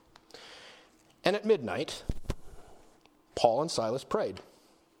 And at midnight, Paul and Silas prayed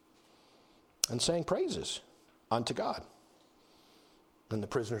and sang praises unto God. And the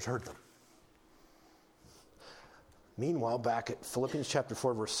prisoners heard them. Meanwhile, back at Philippians chapter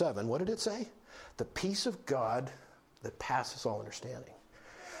 4, verse 7, what did it say? The peace of God that passes all understanding.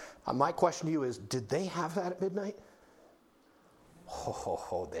 My question to you is, did they have that at midnight?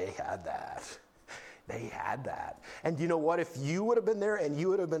 Oh, they had that. They had that. And you know what? If you would have been there and you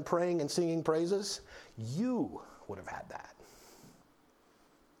would have been praying and singing praises, you would have had that.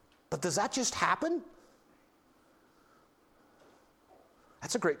 But does that just happen?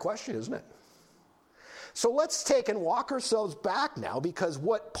 That's a great question, isn't it? So let's take and walk ourselves back now, because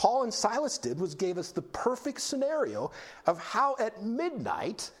what Paul and Silas did was gave us the perfect scenario of how at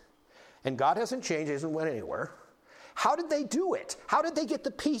midnight, and God hasn't changed, he hasn't went anywhere, how did they do it? How did they get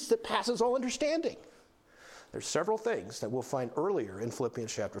the peace that passes all understanding? There's several things that we'll find earlier in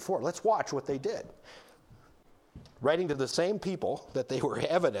Philippians chapter 4. Let's watch what they did. Writing to the same people that they were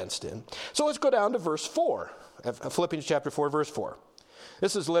evidenced in. So let's go down to verse 4, Philippians chapter 4, verse 4.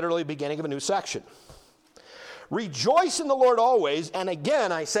 This is literally the beginning of a new section. Rejoice in the Lord always, and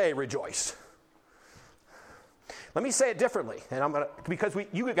again I say rejoice. Let me say it differently, and because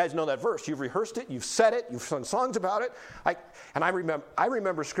you guys know that verse. You've rehearsed it, you've said it, you've sung songs about it. I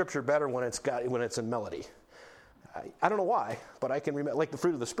remember Scripture better when it's in melody. I don't know why, but I can remember, like the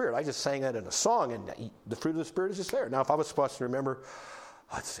fruit of the Spirit. I just sang that in a song, and the fruit of the Spirit is just there. Now, if I was supposed to remember,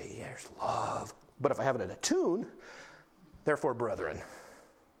 let's see, there's love. But if I have it in a tune, therefore, brethren,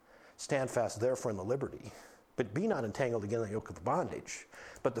 stand fast, therefore, in the liberty. But be not entangled again in the yoke of bondage.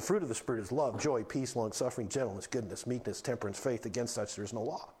 But the fruit of the Spirit is love, joy, peace, long-suffering, gentleness, goodness, meekness, temperance, faith. Against such there is no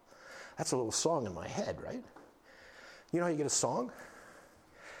law. That's a little song in my head, right? You know how you get a song?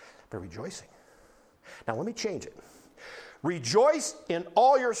 By rejoicing. Now let me change it. Rejoice in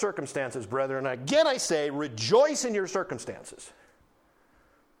all your circumstances, brethren. And again I say, rejoice in your circumstances.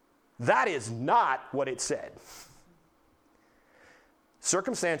 That is not what it said.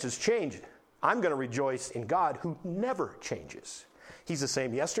 Circumstances change. I'm going to rejoice in God who never changes. He's the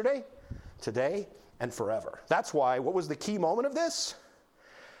same yesterday, today, and forever. That's why, what was the key moment of this?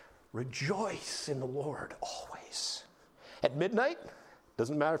 Rejoice in the Lord always. At midnight,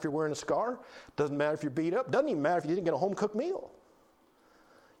 doesn't matter if you're wearing a scar, doesn't matter if you're beat up, doesn't even matter if you didn't get a home-cooked meal.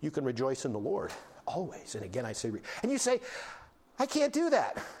 You can rejoice in the Lord always. And again, I say, and you say, I can't do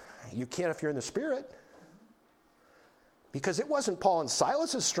that. You can if you're in the Spirit. Because it wasn't Paul and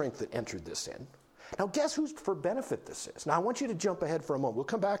Silas' strength that entered this in. Now, guess whose for benefit this is? Now, I want you to jump ahead for a moment. We'll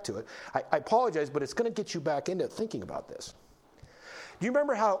come back to it. I apologize, but it's going to get you back into thinking about this. Do you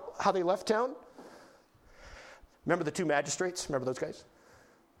remember how they left town? Remember the two magistrates? Remember those guys?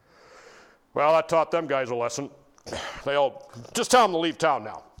 Well, I taught them guys a lesson. They all, just tell them to leave town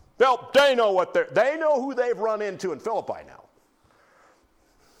now. They know they know who they've run into in Philippi now.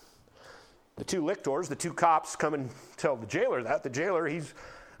 The two lictors, the two cops, come and tell the jailer that. The jailer,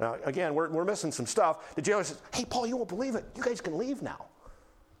 again, we're missing some stuff. The jailer says, hey, Paul, you won't believe it. You guys can leave now.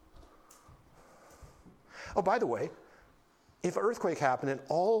 Oh, by the way, if an earthquake happened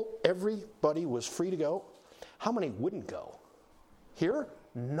and everybody was free to go, how many wouldn't go? Here,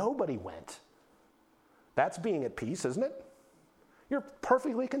 nobody went. That's being at peace, isn't it? You're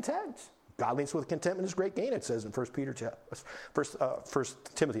perfectly content. Godliness with contentment is great gain, it says in 1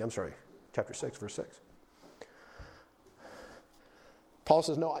 Timothy, chapter 6, verse 6. Paul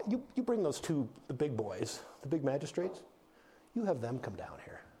says, no, you bring those two, the big boys, the big magistrates, you have them come down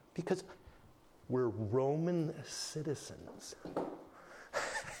here because we're Roman citizens.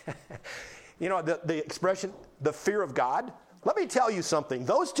 You know, the expression, the fear of God. Let me tell you something.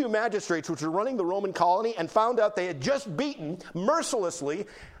 Those two magistrates, which were running the Roman colony and found out they had just beaten mercilessly,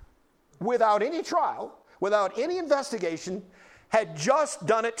 without any trial, without any investigation, had just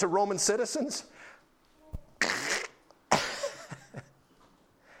done it to Roman citizens.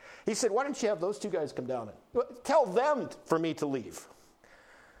 He said, why don't you have those two guys come down and tell them for me to leave?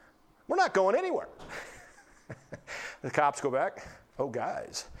 We're not going anywhere. The cops go back. Oh,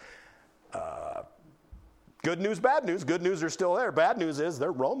 guys. Good news, bad news. Good news, they're still there. Bad news is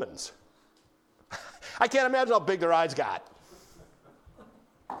they're Romans. I can't imagine how big their eyes got.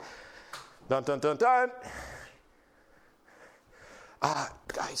 Dun, dun, dun, dun.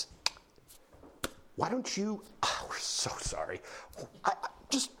 Guys, why don't you, we're so sorry.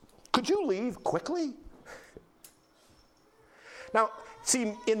 Could you leave quickly? Now,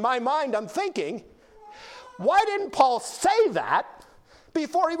 see, in my mind, I'm thinking, why didn't Paul say that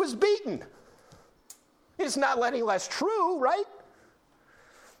before he was beaten? It's not letting less true, right?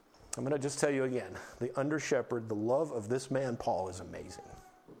 I'm going to just tell you again, the under-shepherd, the love of this man, Paul, is amazing.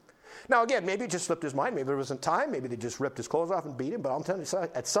 Now, again, maybe it just slipped his mind. Maybe there wasn't time. Maybe they just ripped his clothes off and beat him. But I'm telling you,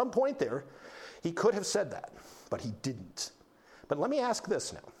 at some point there, he could have said that, but he didn't. But let me ask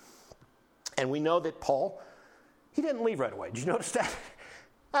this now. And we know that Paul, he didn't leave right away. Did you notice that?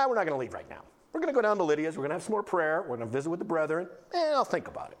 We're not going to leave right now. We're going to go down to Lydia's. We're going to have some more prayer. We're going to visit with the brethren. And I'll think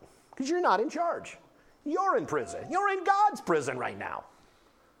about it. Because you're not in charge. You're in prison. You're in God's prison right now.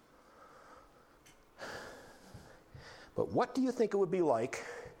 But what do you think it would be like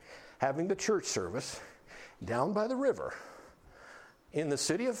having the church service down by the river in the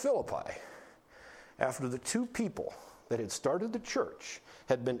city of Philippi after the two people that had started the church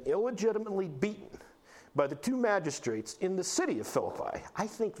had been illegitimately beaten by the two magistrates in the city of Philippi? I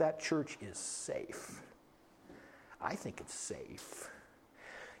think that church is safe. I think it's safe.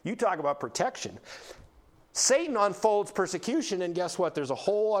 You talk about protection. Satan unfolds persecution, and guess what? There's a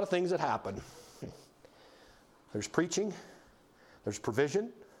whole lot of things that happen. There's preaching, there's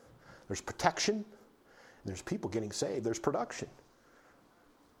provision, there's protection, and there's people getting saved. There's production.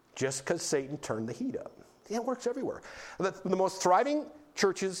 Just because Satan turned the heat up. Yeah, it works everywhere. The most thriving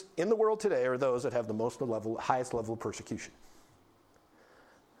churches in the world today are those that have the highest level of persecution.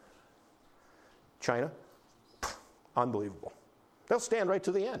 China, unbelievable. They'll stand right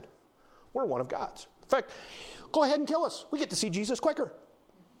to the end. We're one of God's. In fact, go ahead and kill us. We get to see Jesus quicker.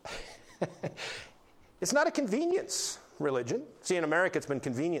 It's not a convenience religion. See, in America, it's been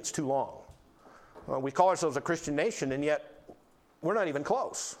convenience too long. We call ourselves a Christian nation, and yet we're not even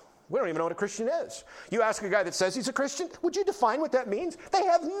close. We don't even know what a Christian is. You ask a guy that says he's a Christian, would you define what that means? They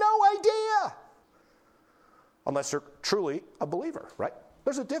have no idea. Unless they're truly a believer, right?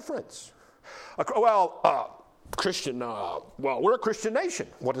 There's a difference. Christian, we're a Christian nation.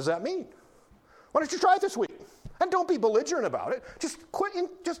 What does that mean? Why don't you try it this week? And don't be belligerent about it. Just quit and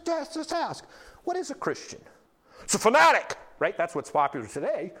just ask. What is a Christian? It's a fanatic, right? That's what's popular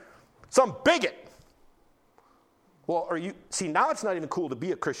today. Some bigot. Well, now it's not even cool to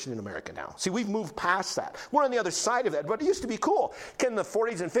be a Christian in America now. See, we've moved past that. We're on the other side of that, but it used to be cool. In the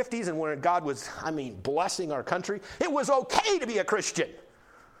 40s and 50s, and when God was, blessing our country, it was okay to be a Christian.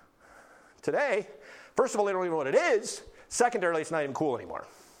 Today, first of all, they don't even know what it is. Secondarily, it's not even cool anymore.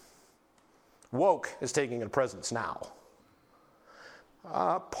 Woke is taking a presence now.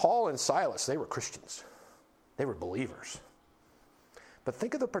 Paul and Silas, they were Christians. They were believers. But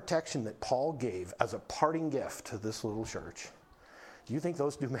think of the protection that Paul gave as a parting gift to this little church. Do you think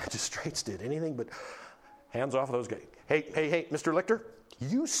those two magistrates did anything but hands off of those guys? Hey, Mr. Lichter,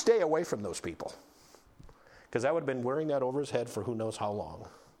 you stay away from those people. Because that would have been wearing that over his head for who knows how long.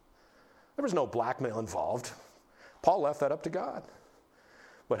 There was no blackmail involved. Paul left that up to God.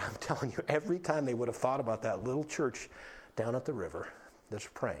 But I'm telling you, every time they would have thought about that little church down at the river that's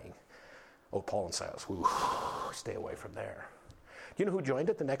praying, Paul and Silas, stay away from there. Do you know who joined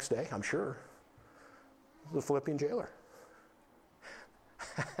it the next day? I'm sure. The Philippian jailer.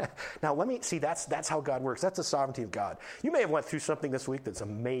 Now, that's how God works. That's the sovereignty of God. You may have went through something this week that's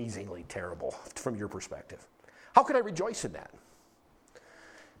amazingly terrible from your perspective. How could I rejoice in that?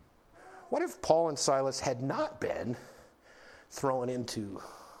 What if Paul and Silas had not been thrown into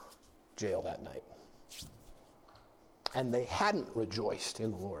jail that night? And they hadn't rejoiced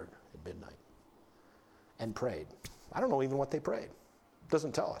in the Lord at midnight and prayed. I don't know even what they prayed.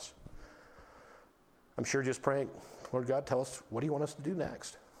 Doesn't tell us. I'm sure just praying, Lord God, tell us, what do you want us to do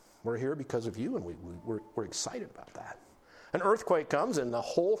next? We're here because of you, and we're excited about that. An earthquake comes, and the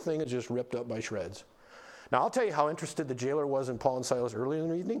whole thing is just ripped up by shreds. Now, I'll tell you how interested the jailer was in Paul and Silas early in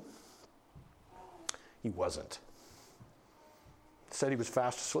the evening. He wasn't. He said he was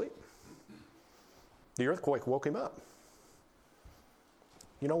fast asleep. The earthquake woke him up.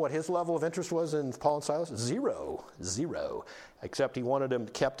 You know what his level of interest was in Paul and Silas? Zero. Except he wanted them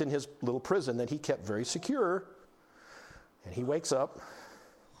kept in his little prison that he kept very secure. And he wakes up.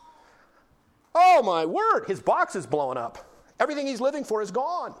 Oh, my word! His box is blowing up. Everything he's living for is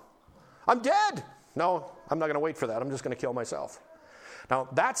gone. I'm dead. No, I'm not going to wait for that. I'm just going to kill myself. Now,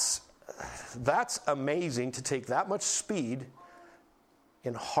 that's amazing to take that much speed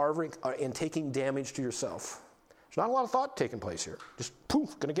in taking damage to yourself. There's not a lot of thought taking place here. Just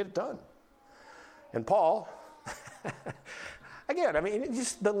poof, going to get it done. And Paul, again, I mean,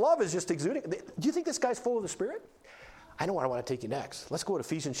 the love is just exuding. Do you think this guy's full of the Spirit? I know where I want to take you next. Let's go to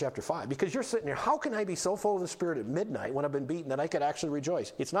Ephesians chapter 5. Because you're sitting there, how can I be so full of the Spirit at midnight when I've been beaten that I could actually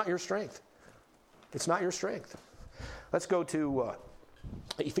rejoice? It's not your strength. It's not your strength. Let's go to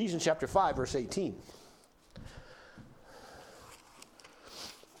Ephesians chapter 5, verse 18.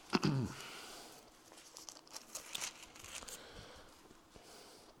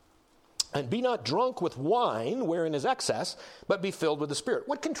 And be not drunk with wine, wherein is excess, but be filled with the Spirit.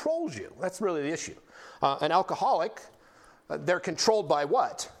 What controls you? That's really the issue. An alcoholic, they're controlled by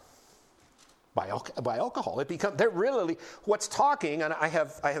what? By alcohol. They're really what's talking, and I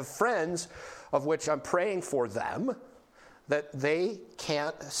have friends of which I'm praying for them, that they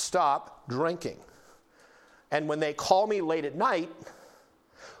can't stop drinking. And when they call me late at night,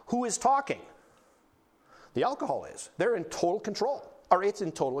 who is talking? The alcohol is. They're in total control. Or it's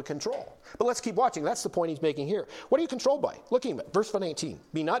in total control. But let's keep watching. That's the point he's making here. What are you controlled by? Looking at verse 19.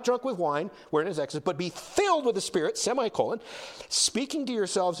 Be not drunk with wine, wherein is excess, but be filled with the Spirit, semicolon, speaking to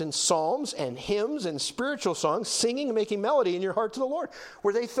yourselves in psalms and hymns and spiritual songs, singing and making melody in your heart to the Lord.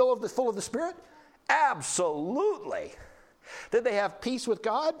 Were they full of the Spirit? Absolutely. Did they have peace with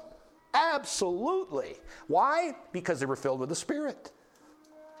God? Absolutely. Why? Because they were filled with the Spirit.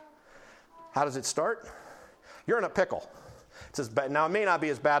 How does it start? You're in a pickle. It's as bad. Now, it may not be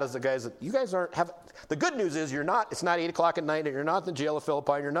as bad as the guys that you guys aren't have. The good news is it's not 8 o'clock at night, and you're not in the jail of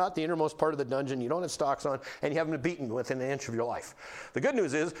Philippi, and you're not the innermost part of the dungeon, you don't have stocks on, and you haven't been beaten within an inch of your life. The good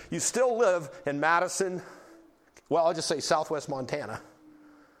news is you still live in Madison, well, I'll just say southwest Montana,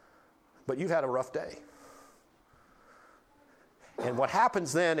 but you've had a rough day. And what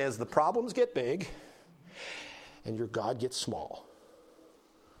happens then is the problems get big, and your God gets small.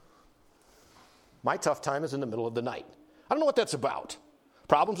 My tough time is in the middle of the night. I don't know what that's about.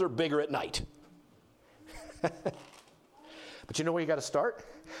 Problems are bigger at night. But you know where you got to start?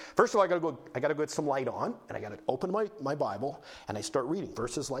 First of all, I got to go get some light on, and I got to open my Bible, and I start reading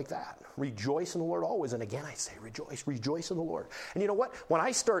verses like that. Rejoice in the Lord always. And again, I say rejoice in the Lord. And you know what? When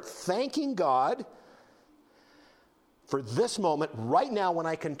I start thanking God for this moment right now when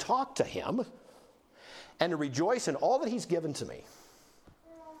I can talk to him and to rejoice in all that he's given to me.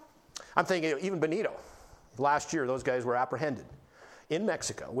 I'm thinking even Benito. Last year, those guys were apprehended in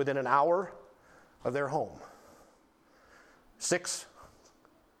Mexico within an hour of their home. 6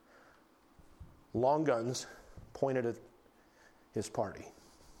 long guns pointed at his party.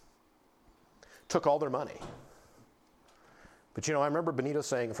 Took all their money. But you know, I remember Benito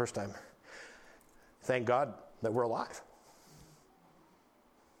saying the first time, thank God that we're alive.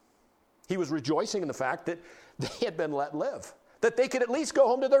 He was rejoicing in the fact that they had been let live, that they could at least go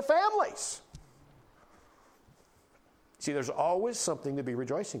home to their families. See, there's always something to be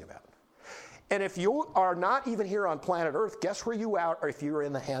rejoicing about. And if you are not even here on planet Earth, guess where you are if you're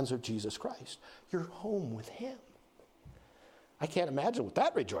in the hands of Jesus Christ? You're home with him. I can't imagine what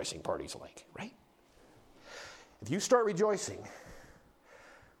that rejoicing party's like, right? If you start rejoicing,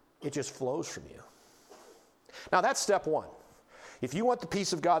 it just flows from you. Now, that's step one. If you want the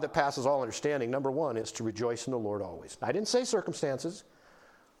peace of God that passes all understanding, number one is to rejoice in the Lord always. I didn't say circumstances.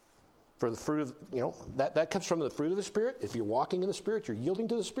 For the fruit of, that comes from the fruit of the Spirit. If you're walking in the Spirit, you're yielding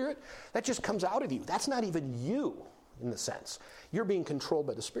to the Spirit, that just comes out of you. That's not even you, in the sense. You're being controlled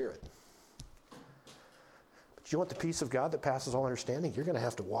by the Spirit. But you want the peace of God that passes all understanding, you're going to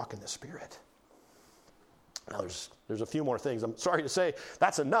have to walk in the Spirit. Now, there's a few more things. I'm sorry to say,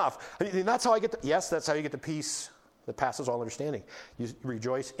 that's enough. I mean, that's how I get that's how you get the peace that passes all understanding. You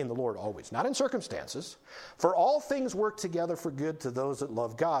rejoice in the Lord always, not in circumstances. For all things work together for good to those that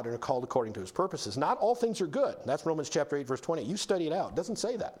love God and are called according to his purposes. Not all things are good. That's Romans chapter 8, verse 20. You study it out. It doesn't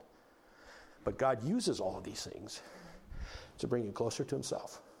say that. But God uses all of these things to bring you closer to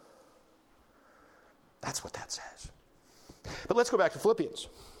himself. That's what that says. But let's go back to Philippians.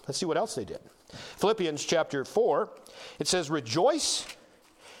 Let's see what else they did. Philippians chapter 4, it says, rejoice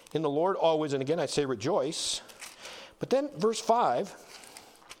in the Lord always. And again, I say rejoice. But then verse 5,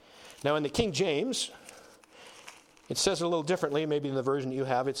 now in the King James, it says it a little differently, maybe in the version you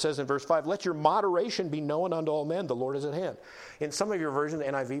have. It says in verse 5, let your moderation be known unto all men, the Lord is at hand. In some of your versions,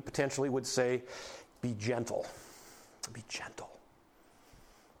 the NIV potentially would say, be gentle. Be gentle.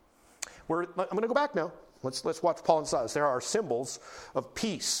 I'm going to go back now. Let's watch Paul and Silas. There are symbols of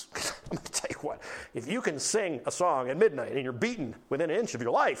peace. I'm going to tell you what, if you can sing a song at midnight and you're beaten within an inch of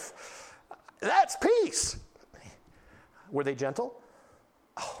your life, That's peace. Were they gentle?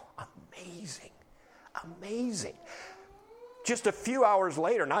 Oh, amazing. Amazing. Just a few hours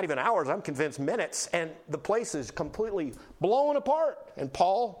later, not even hours, I'm convinced minutes, and the place is completely blown apart. And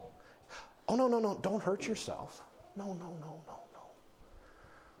Paul, oh, no, don't hurt yourself. No.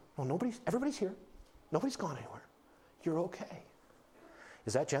 No, everybody's here. Nobody's gone anywhere. You're okay.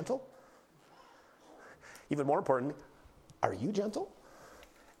 Is that gentle? Even more important, are you gentle?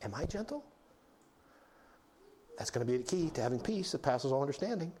 Am I gentle? That's going to be the key to having peace that passes all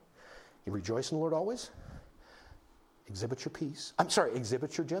understanding. You rejoice in the Lord always. Exhibit your peace.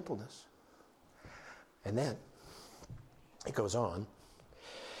 Exhibit your gentleness. And then it goes on.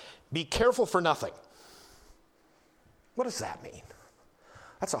 Be careful for nothing. What does that mean?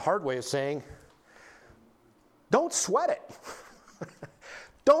 That's a hard way of saying, don't sweat it.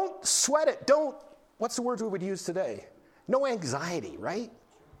 Don't sweat it. What's the words we would use today? No anxiety, right?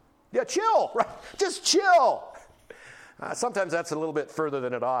 Yeah, chill, right? Just chill. Sometimes that's a little bit further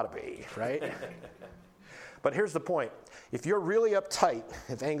than it ought to be, right? But here's the point. If you're really uptight,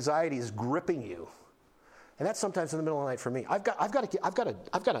 if anxiety is gripping you, and that's sometimes in the middle of the night for me, I've got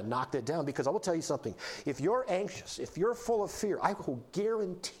to knock that down, because I will tell you something. If you're anxious, if you're full of fear, I will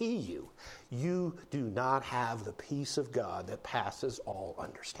guarantee you, you do not have the peace of God that passes all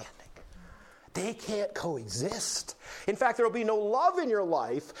understanding. They can't coexist. In fact, there will be no love in your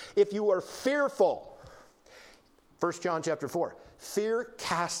life if you are fearful. 1 John chapter 4. Fear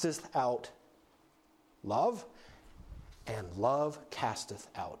casteth out love, and love casteth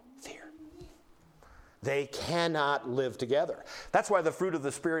out fear. They cannot live together. That's why the fruit of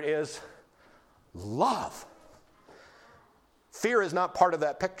the Spirit is love. Fear is not part of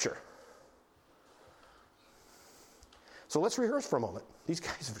that picture. So let's rehearse for a moment. These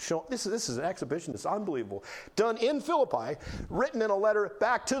guys have shown, this is an exhibition that's unbelievable. Done in Philippi, written in a letter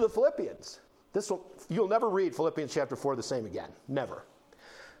back to the Philippians. You'll never read Philippians chapter 4 the same again. Never.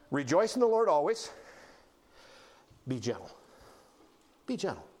 Rejoice in the Lord always. Be gentle. Be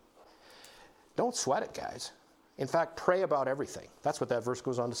gentle. Don't sweat it, guys. In fact, pray about everything. That's what that verse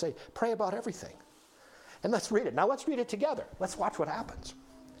goes on to say. Pray about everything. And let's read it. Now let's read it together. Let's watch what happens.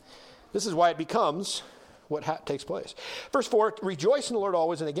 This is why it becomes what takes place. Verse 4, rejoice in the Lord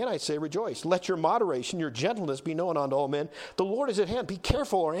always, and again I say rejoice. Let your moderation, your gentleness be known unto all men. The Lord is at hand. Be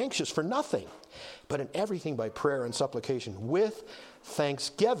careful or anxious for nothing, but in everything by prayer and supplication with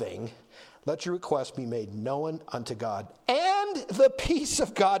thanksgiving, let your requests be made known unto God. And the peace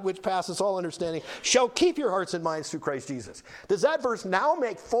of God, which passes all understanding, shall keep your hearts and minds through Christ Jesus. Does that verse now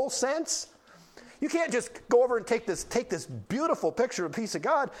make full sense? You can't just go over and take this beautiful picture of the peace of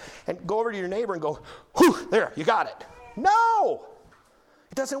God and go over to your neighbor and go, whew, there, you got it. No,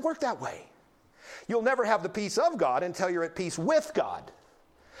 it doesn't work that way. You'll never have the peace of God until you're at peace with God.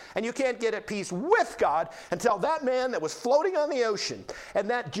 And you can't get at peace with God until that man that was floating on the ocean and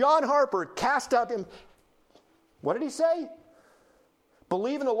that John Harper cast out him. What did he say?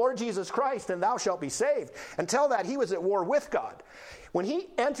 Believe in the Lord Jesus Christ and thou shalt be saved. Until that, he was at war with God. When he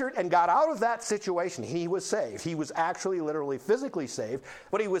entered and got out of that situation, he was saved. He was actually, literally, physically saved.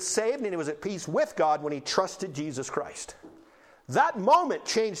 But he was saved and he was at peace with God when he trusted Jesus Christ. That moment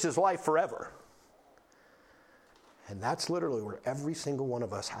changed his life forever. And that's literally where every single one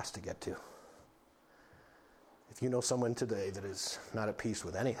of us has to get to. If you know someone today that is not at peace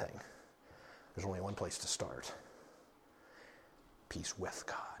with anything, there's only one place to start. Peace with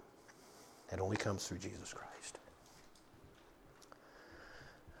God. It only comes through Jesus Christ.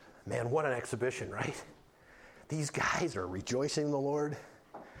 Man, what an exhibition, right? These guys are rejoicing in the Lord.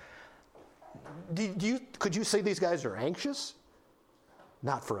 Could you say these guys are anxious?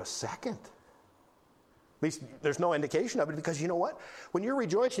 Not for a second. At least there's no indication of it, because you know what? When you're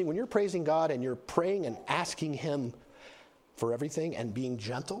rejoicing, when you're praising God and you're praying and asking Him for everything and being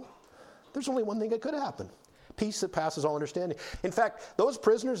gentle, there's only one thing that could happen. Peace that passes all understanding. In fact, those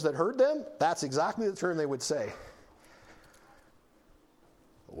prisoners that heard them, that's exactly the term they would say.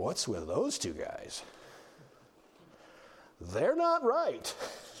 What's with those two guys? They're not right.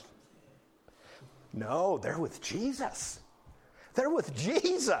 No, they're with Jesus. They're with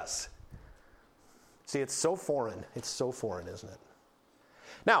Jesus. See, it's so foreign. It's so foreign, isn't it?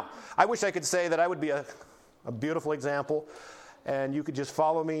 Now, I wish I could say that I would be a beautiful example, and you could just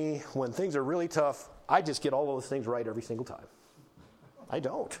follow me when things are really tough. I just get all those things right every single time. I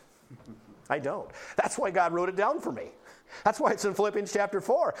don't. That's why God wrote it down for me. That's why it's in Philippians chapter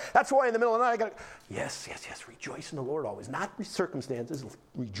 4. That's why in the middle of the night I got to, yes, rejoice in the Lord always. Not circumstances,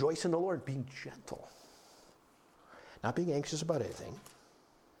 rejoice in the Lord, being gentle. Not being anxious about anything,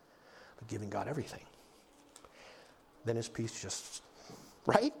 but giving God everything. Then His peace just,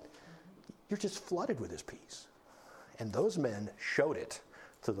 right? You're just flooded with his peace. And those men showed it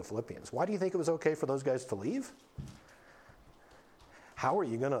to the Philippians. Why do you think it was okay for those guys to leave? How are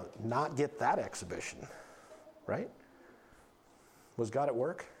you going to not get that exhibition? Right? Was God at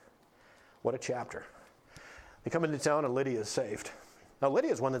work? What a chapter. They come into town and Lydia is saved. Now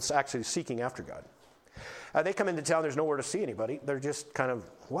Lydia is one that's actually seeking after God. They come into town, there's nowhere to see anybody. They're just kind of,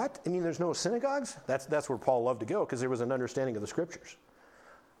 what? I mean, there's no synagogues? That's where Paul loved to go because there was an understanding of the scriptures.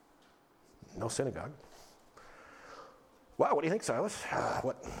 No synagogue. Wow, what do you think, Silas?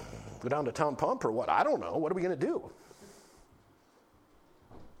 What? Go down to town pump or what? I don't know. What are we going to do?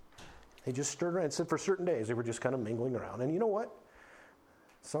 They just stirred around and said for certain days they were just kind of mingling around. And you know what?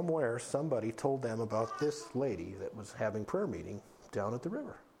 Somewhere, somebody told them about this lady that was having prayer meeting down at the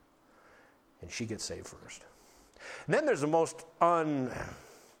river. And she gets saved first. And then there's the most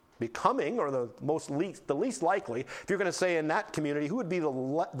unbecoming or the least likely. If you're going to say in that community, who would be the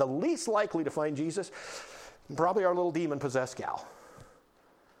least likely to find Jesus? Probably our little demon-possessed gal.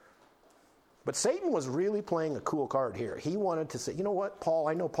 But Satan was really playing a cool card here. He wanted to say, you know what, Paul,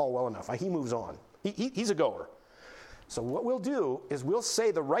 I know Paul well enough. He moves on. He's a goer. So what we'll do is we'll say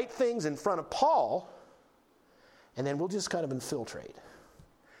the right things in front of Paul, and then we'll just kind of infiltrate.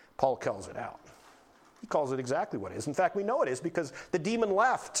 Paul calls it out. He calls it exactly what it is. In fact, we know it is because the demon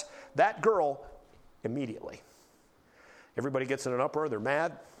left that girl immediately. Everybody gets in an uproar. They're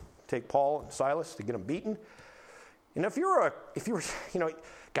mad. Take Paul and Silas to get them beaten. And if you're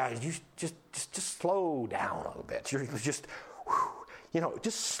guys, you just slow down a little bit. You're just,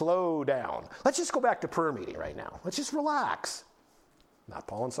 just slow down. Let's just go back to prayer meeting right now. Let's just relax. Not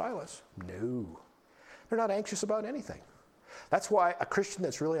Paul and Silas. No. They're not anxious about anything. That's why a Christian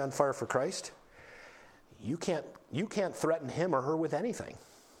that's really on fire for Christ, you can't threaten him or her with anything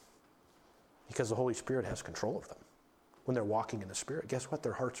because the Holy Spirit has control of them. When they're walking in the Spirit, guess what?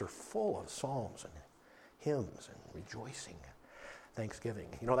 Their hearts are full of psalms and hymns and rejoicing, thanksgiving.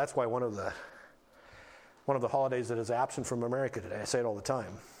 That's why one of the holidays that is absent from America today, I say it all the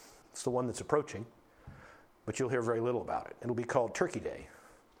time, it's the one that's approaching, but you'll hear very little about it. It'll be called Turkey Day.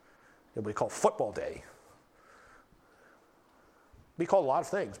 It'll be called Football Day. It'll be called a lot of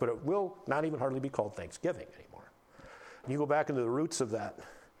things, but it will not even hardly be called Thanksgiving anymore. And you go back into the roots of that.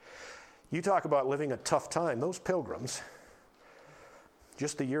 You talk about living a tough time. Those pilgrims,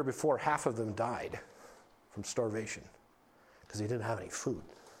 just the year before, half of them died from starvation because they didn't have any food.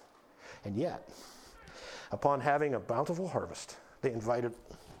 And yet, upon having a bountiful harvest, they invited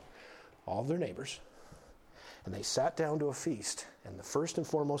all of their neighbors, and they sat down to a feast, and the first and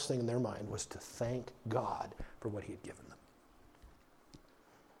foremost thing in their mind was to thank God for what he had given them.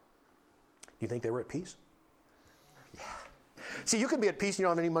 Do you think they were at peace? Yeah. See, you can be at peace and you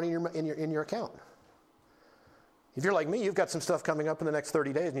don't have any money in your account. If you're like me, you've got some stuff coming up in the next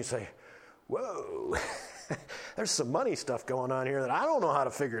 30 days, and you say, whoa, there's some money stuff going on here that I don't know how to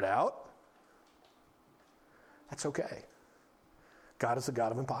figure it out. That's okay. God is the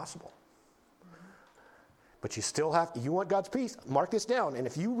God of impossible. But you still you want God's peace? Mark this down. And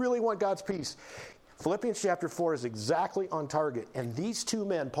if you really want God's peace, Philippians chapter 4 is exactly on target. And these two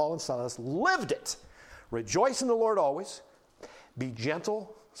men, Paul and Silas, lived it. Rejoice in the Lord always. Be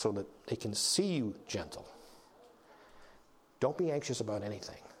gentle so that they can see you gentle. Don't be anxious about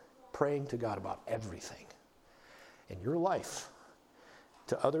anything. Praying to God about everything. And your life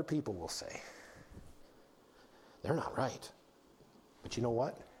to other people will say, they're not right. But you know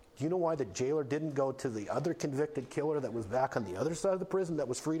what? Do you know why the jailer didn't go to the other convicted killer that was back on the other side of the prison that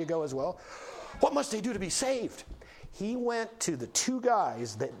was free to go as well? What must they do to be saved? He went to the two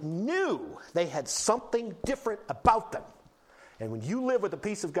guys that knew they had something different about them. And when you live with the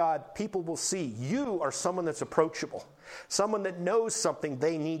peace of God, people will see you are someone that's approachable, someone that knows something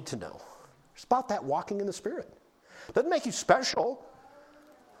they need to know. It's about that walking in the Spirit. It doesn't make you special.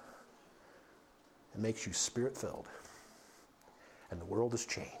 It makes you Spirit-filled. And the world has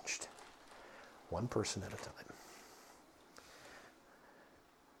changed, one person at a time.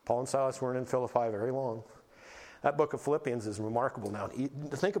 Paul and Silas weren't in Philippi very long. That book of Philippians is remarkable now.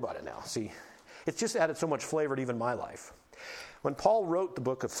 Think about it now. See, it's just added so much flavor to even my life. When Paul wrote the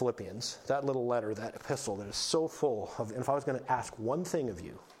book of Philippians, that little letter, that epistle that is so full of, and if I was going to ask one thing of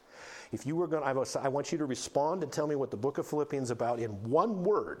you, if you were going to, I want you to respond and tell me what the book of Philippians is about in one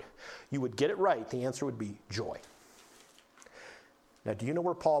word, you would get it right. The answer would be joy. Now, do you know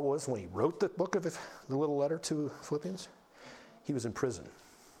where Paul was when he wrote the book of the little letter to Philippians? He was in prison.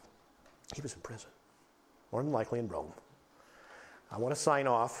 He was in prison. More than likely in Rome. I want to sign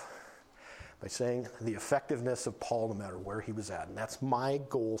off by saying the effectiveness of Paul no matter where he was at. And that's my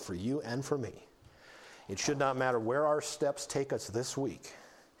goal for you and for me. It should not matter where our steps take us this week.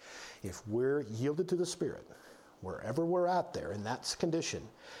 If we're yielded to the Spirit, wherever we're at there in that condition,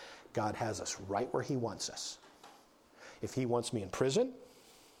 God has us right where he wants us. If he wants me in prison,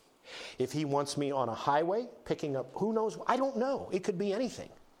 if he wants me on a highway picking up, who knows? I don't know. It could be anything.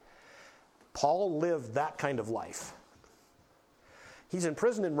 Paul lived that kind of life. He's in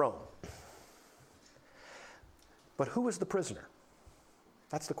prison in Rome. But who is the prisoner?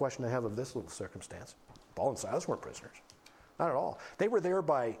 That's the question I have of this little circumstance. Paul and Silas weren't prisoners. Not at all. They were there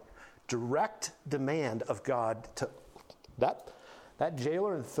by direct demand of God to that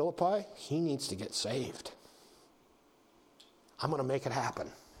jailer in Philippi, he needs to get saved. I'm going to make it happen.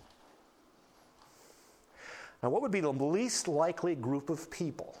 Now, what would be the least likely group of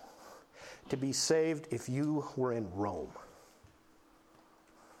people to be saved if you were in Rome?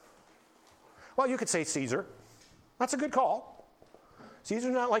 Well, you could say Caesar. That's a good call.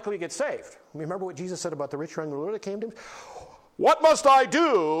 Caesar's not likely to get saved. Remember what Jesus said about the rich young ruler that came to him? What must I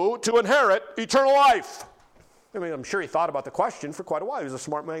do to inherit eternal life? I mean, I'm sure he thought about the question for quite a while. He was a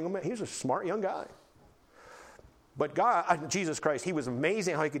smart man. He was a smart young guy. But God, Jesus Christ, he was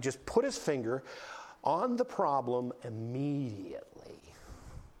amazing how he could just put his finger on the problem immediately.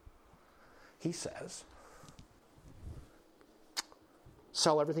 He says,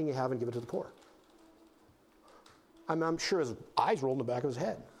 sell everything you have and give it to the poor. I'm sure his eyes rolled in the back of his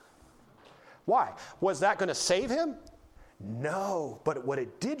head. Why? Was that going to save him? No. But what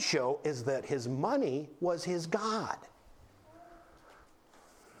it did show is that his money was his God.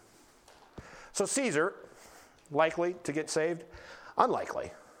 So Caesar, likely to get saved?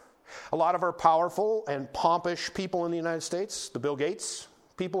 Unlikely. A lot of our powerful and pompous people in the United States, the Bill Gates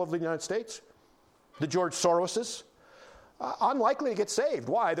people of the United States, the George Soroses, unlikely to get saved.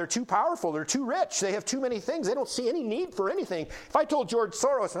 Why? They're too powerful. They're too rich. They have too many things. They don't see any need for anything. If I told George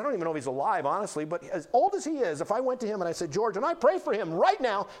Soros, I don't even know if he's alive, honestly, but as old as he is, if I went to him and I said, George, and I pray for him right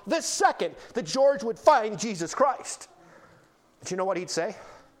now, this second, that George would find Jesus Christ. But you know what he'd say?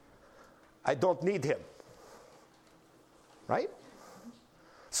 I don't need him. Right?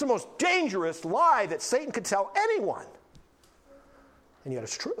 It's the most dangerous lie that Satan could tell anyone. And yet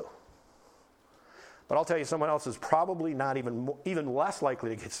it's true. But I'll tell you, someone else is probably not even less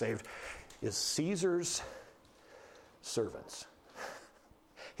likely to get saved is Caesar's servants,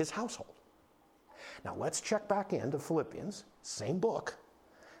 his household. Now let's check back into Philippians, same book.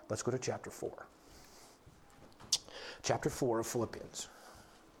 Let's go to chapter 4. Chapter 4 of Philippians.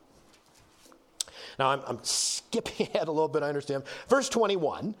 Now I'm skipping ahead a little bit, I understand. Verse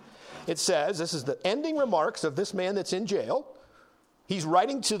 21, it says, this is the ending remarks of this man that's in jail. He's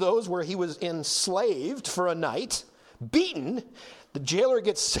writing to those where he was enslaved for a night, beaten. The jailer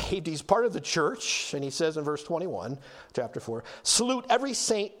gets saved. He's part of the church. And he says in verse 21, chapter 4, salute every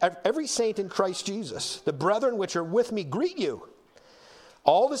saint in Christ Jesus. The brethren which are with me greet you.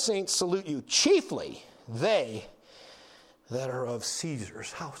 All the saints salute you, chiefly they that are of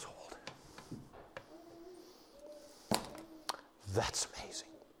Caesar's household. That's amazing.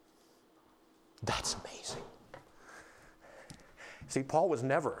 That's amazing. See, Paul was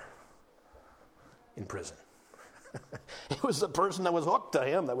never in prison. It was the person that was hooked to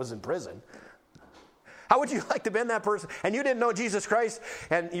him that was in prison. How would you like to have been that person? And you didn't know Jesus Christ,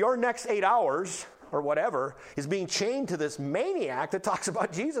 and your next 8 hours, or whatever, is being chained to this maniac that talks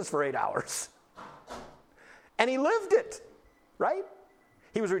about Jesus for 8 hours. And he lived it, right?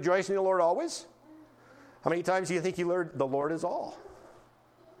 He was rejoicing in the Lord always. How many times do you think you learned the Lord is all?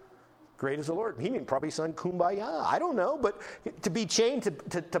 Great is the Lord. He probably sung Kumbaya. I don't know. But to be chained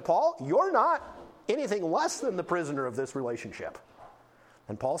to Paul, you're not anything less than the prisoner of this relationship.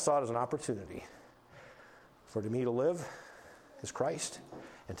 And Paul saw it as an opportunity for me to live as Christ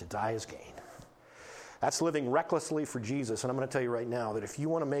and to die as gain. That's living recklessly for Jesus. And I'm going to tell you right now that if you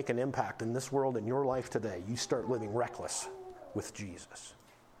want to make an impact in this world, in your life today, you start living reckless with Jesus.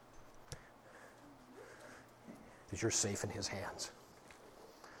 Because you're safe in his hands.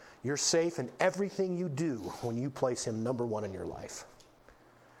 You're safe in everything you do when you place him number one in your life.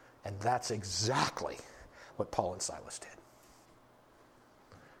 And that's exactly what Paul and Silas did.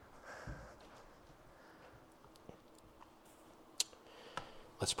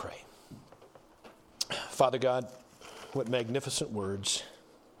 Let's pray. Father God, what magnificent words.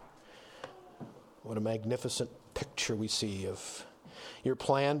 What a magnificent picture we see of your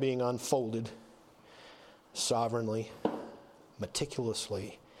plan being unfolded sovereignly,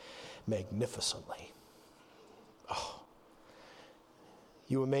 meticulously, magnificently. Oh,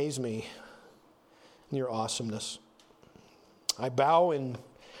 you amaze me in your awesomeness. I bow in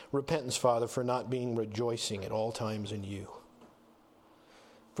repentance, Father, for not being rejoicing at all times in you.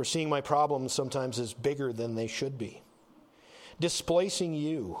 For seeing my problems sometimes as bigger than they should be. Displacing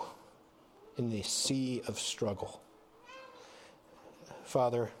you in the sea of struggle.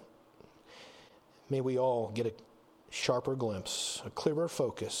 Father, may we all get a sharper glimpse, a clearer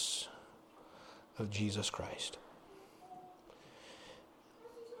focus of Jesus Christ.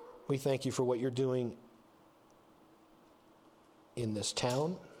 We thank you for what you're doing in this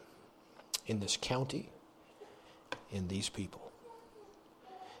town, in this county, in these people.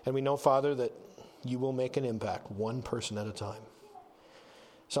 And we know, Father, that you will make an impact one person at a time.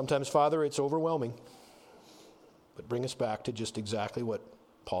 Sometimes, Father, it's overwhelming, but bring us back to just exactly what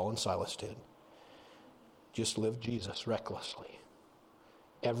Paul and Silas did. Just live Jesus recklessly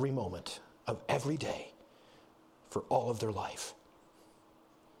every moment of every day for all of their life.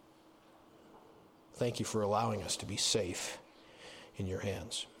 Thank you for allowing us to be safe in your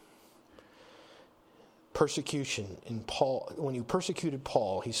hands. Persecution in Paul, when you persecuted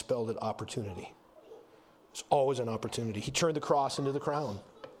Paul, he spelled it opportunity. It's always an opportunity. He turned the cross into the crown.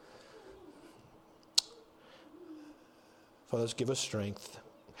 Father, give us strength.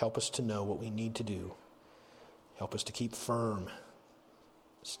 Help us to know what we need to do. Help us to keep firm,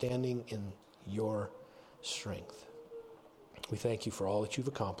 standing in your strength. We thank you for all that you've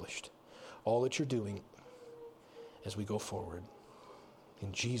accomplished, all that you're doing as we go forward.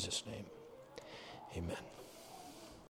 In Jesus' name, amen.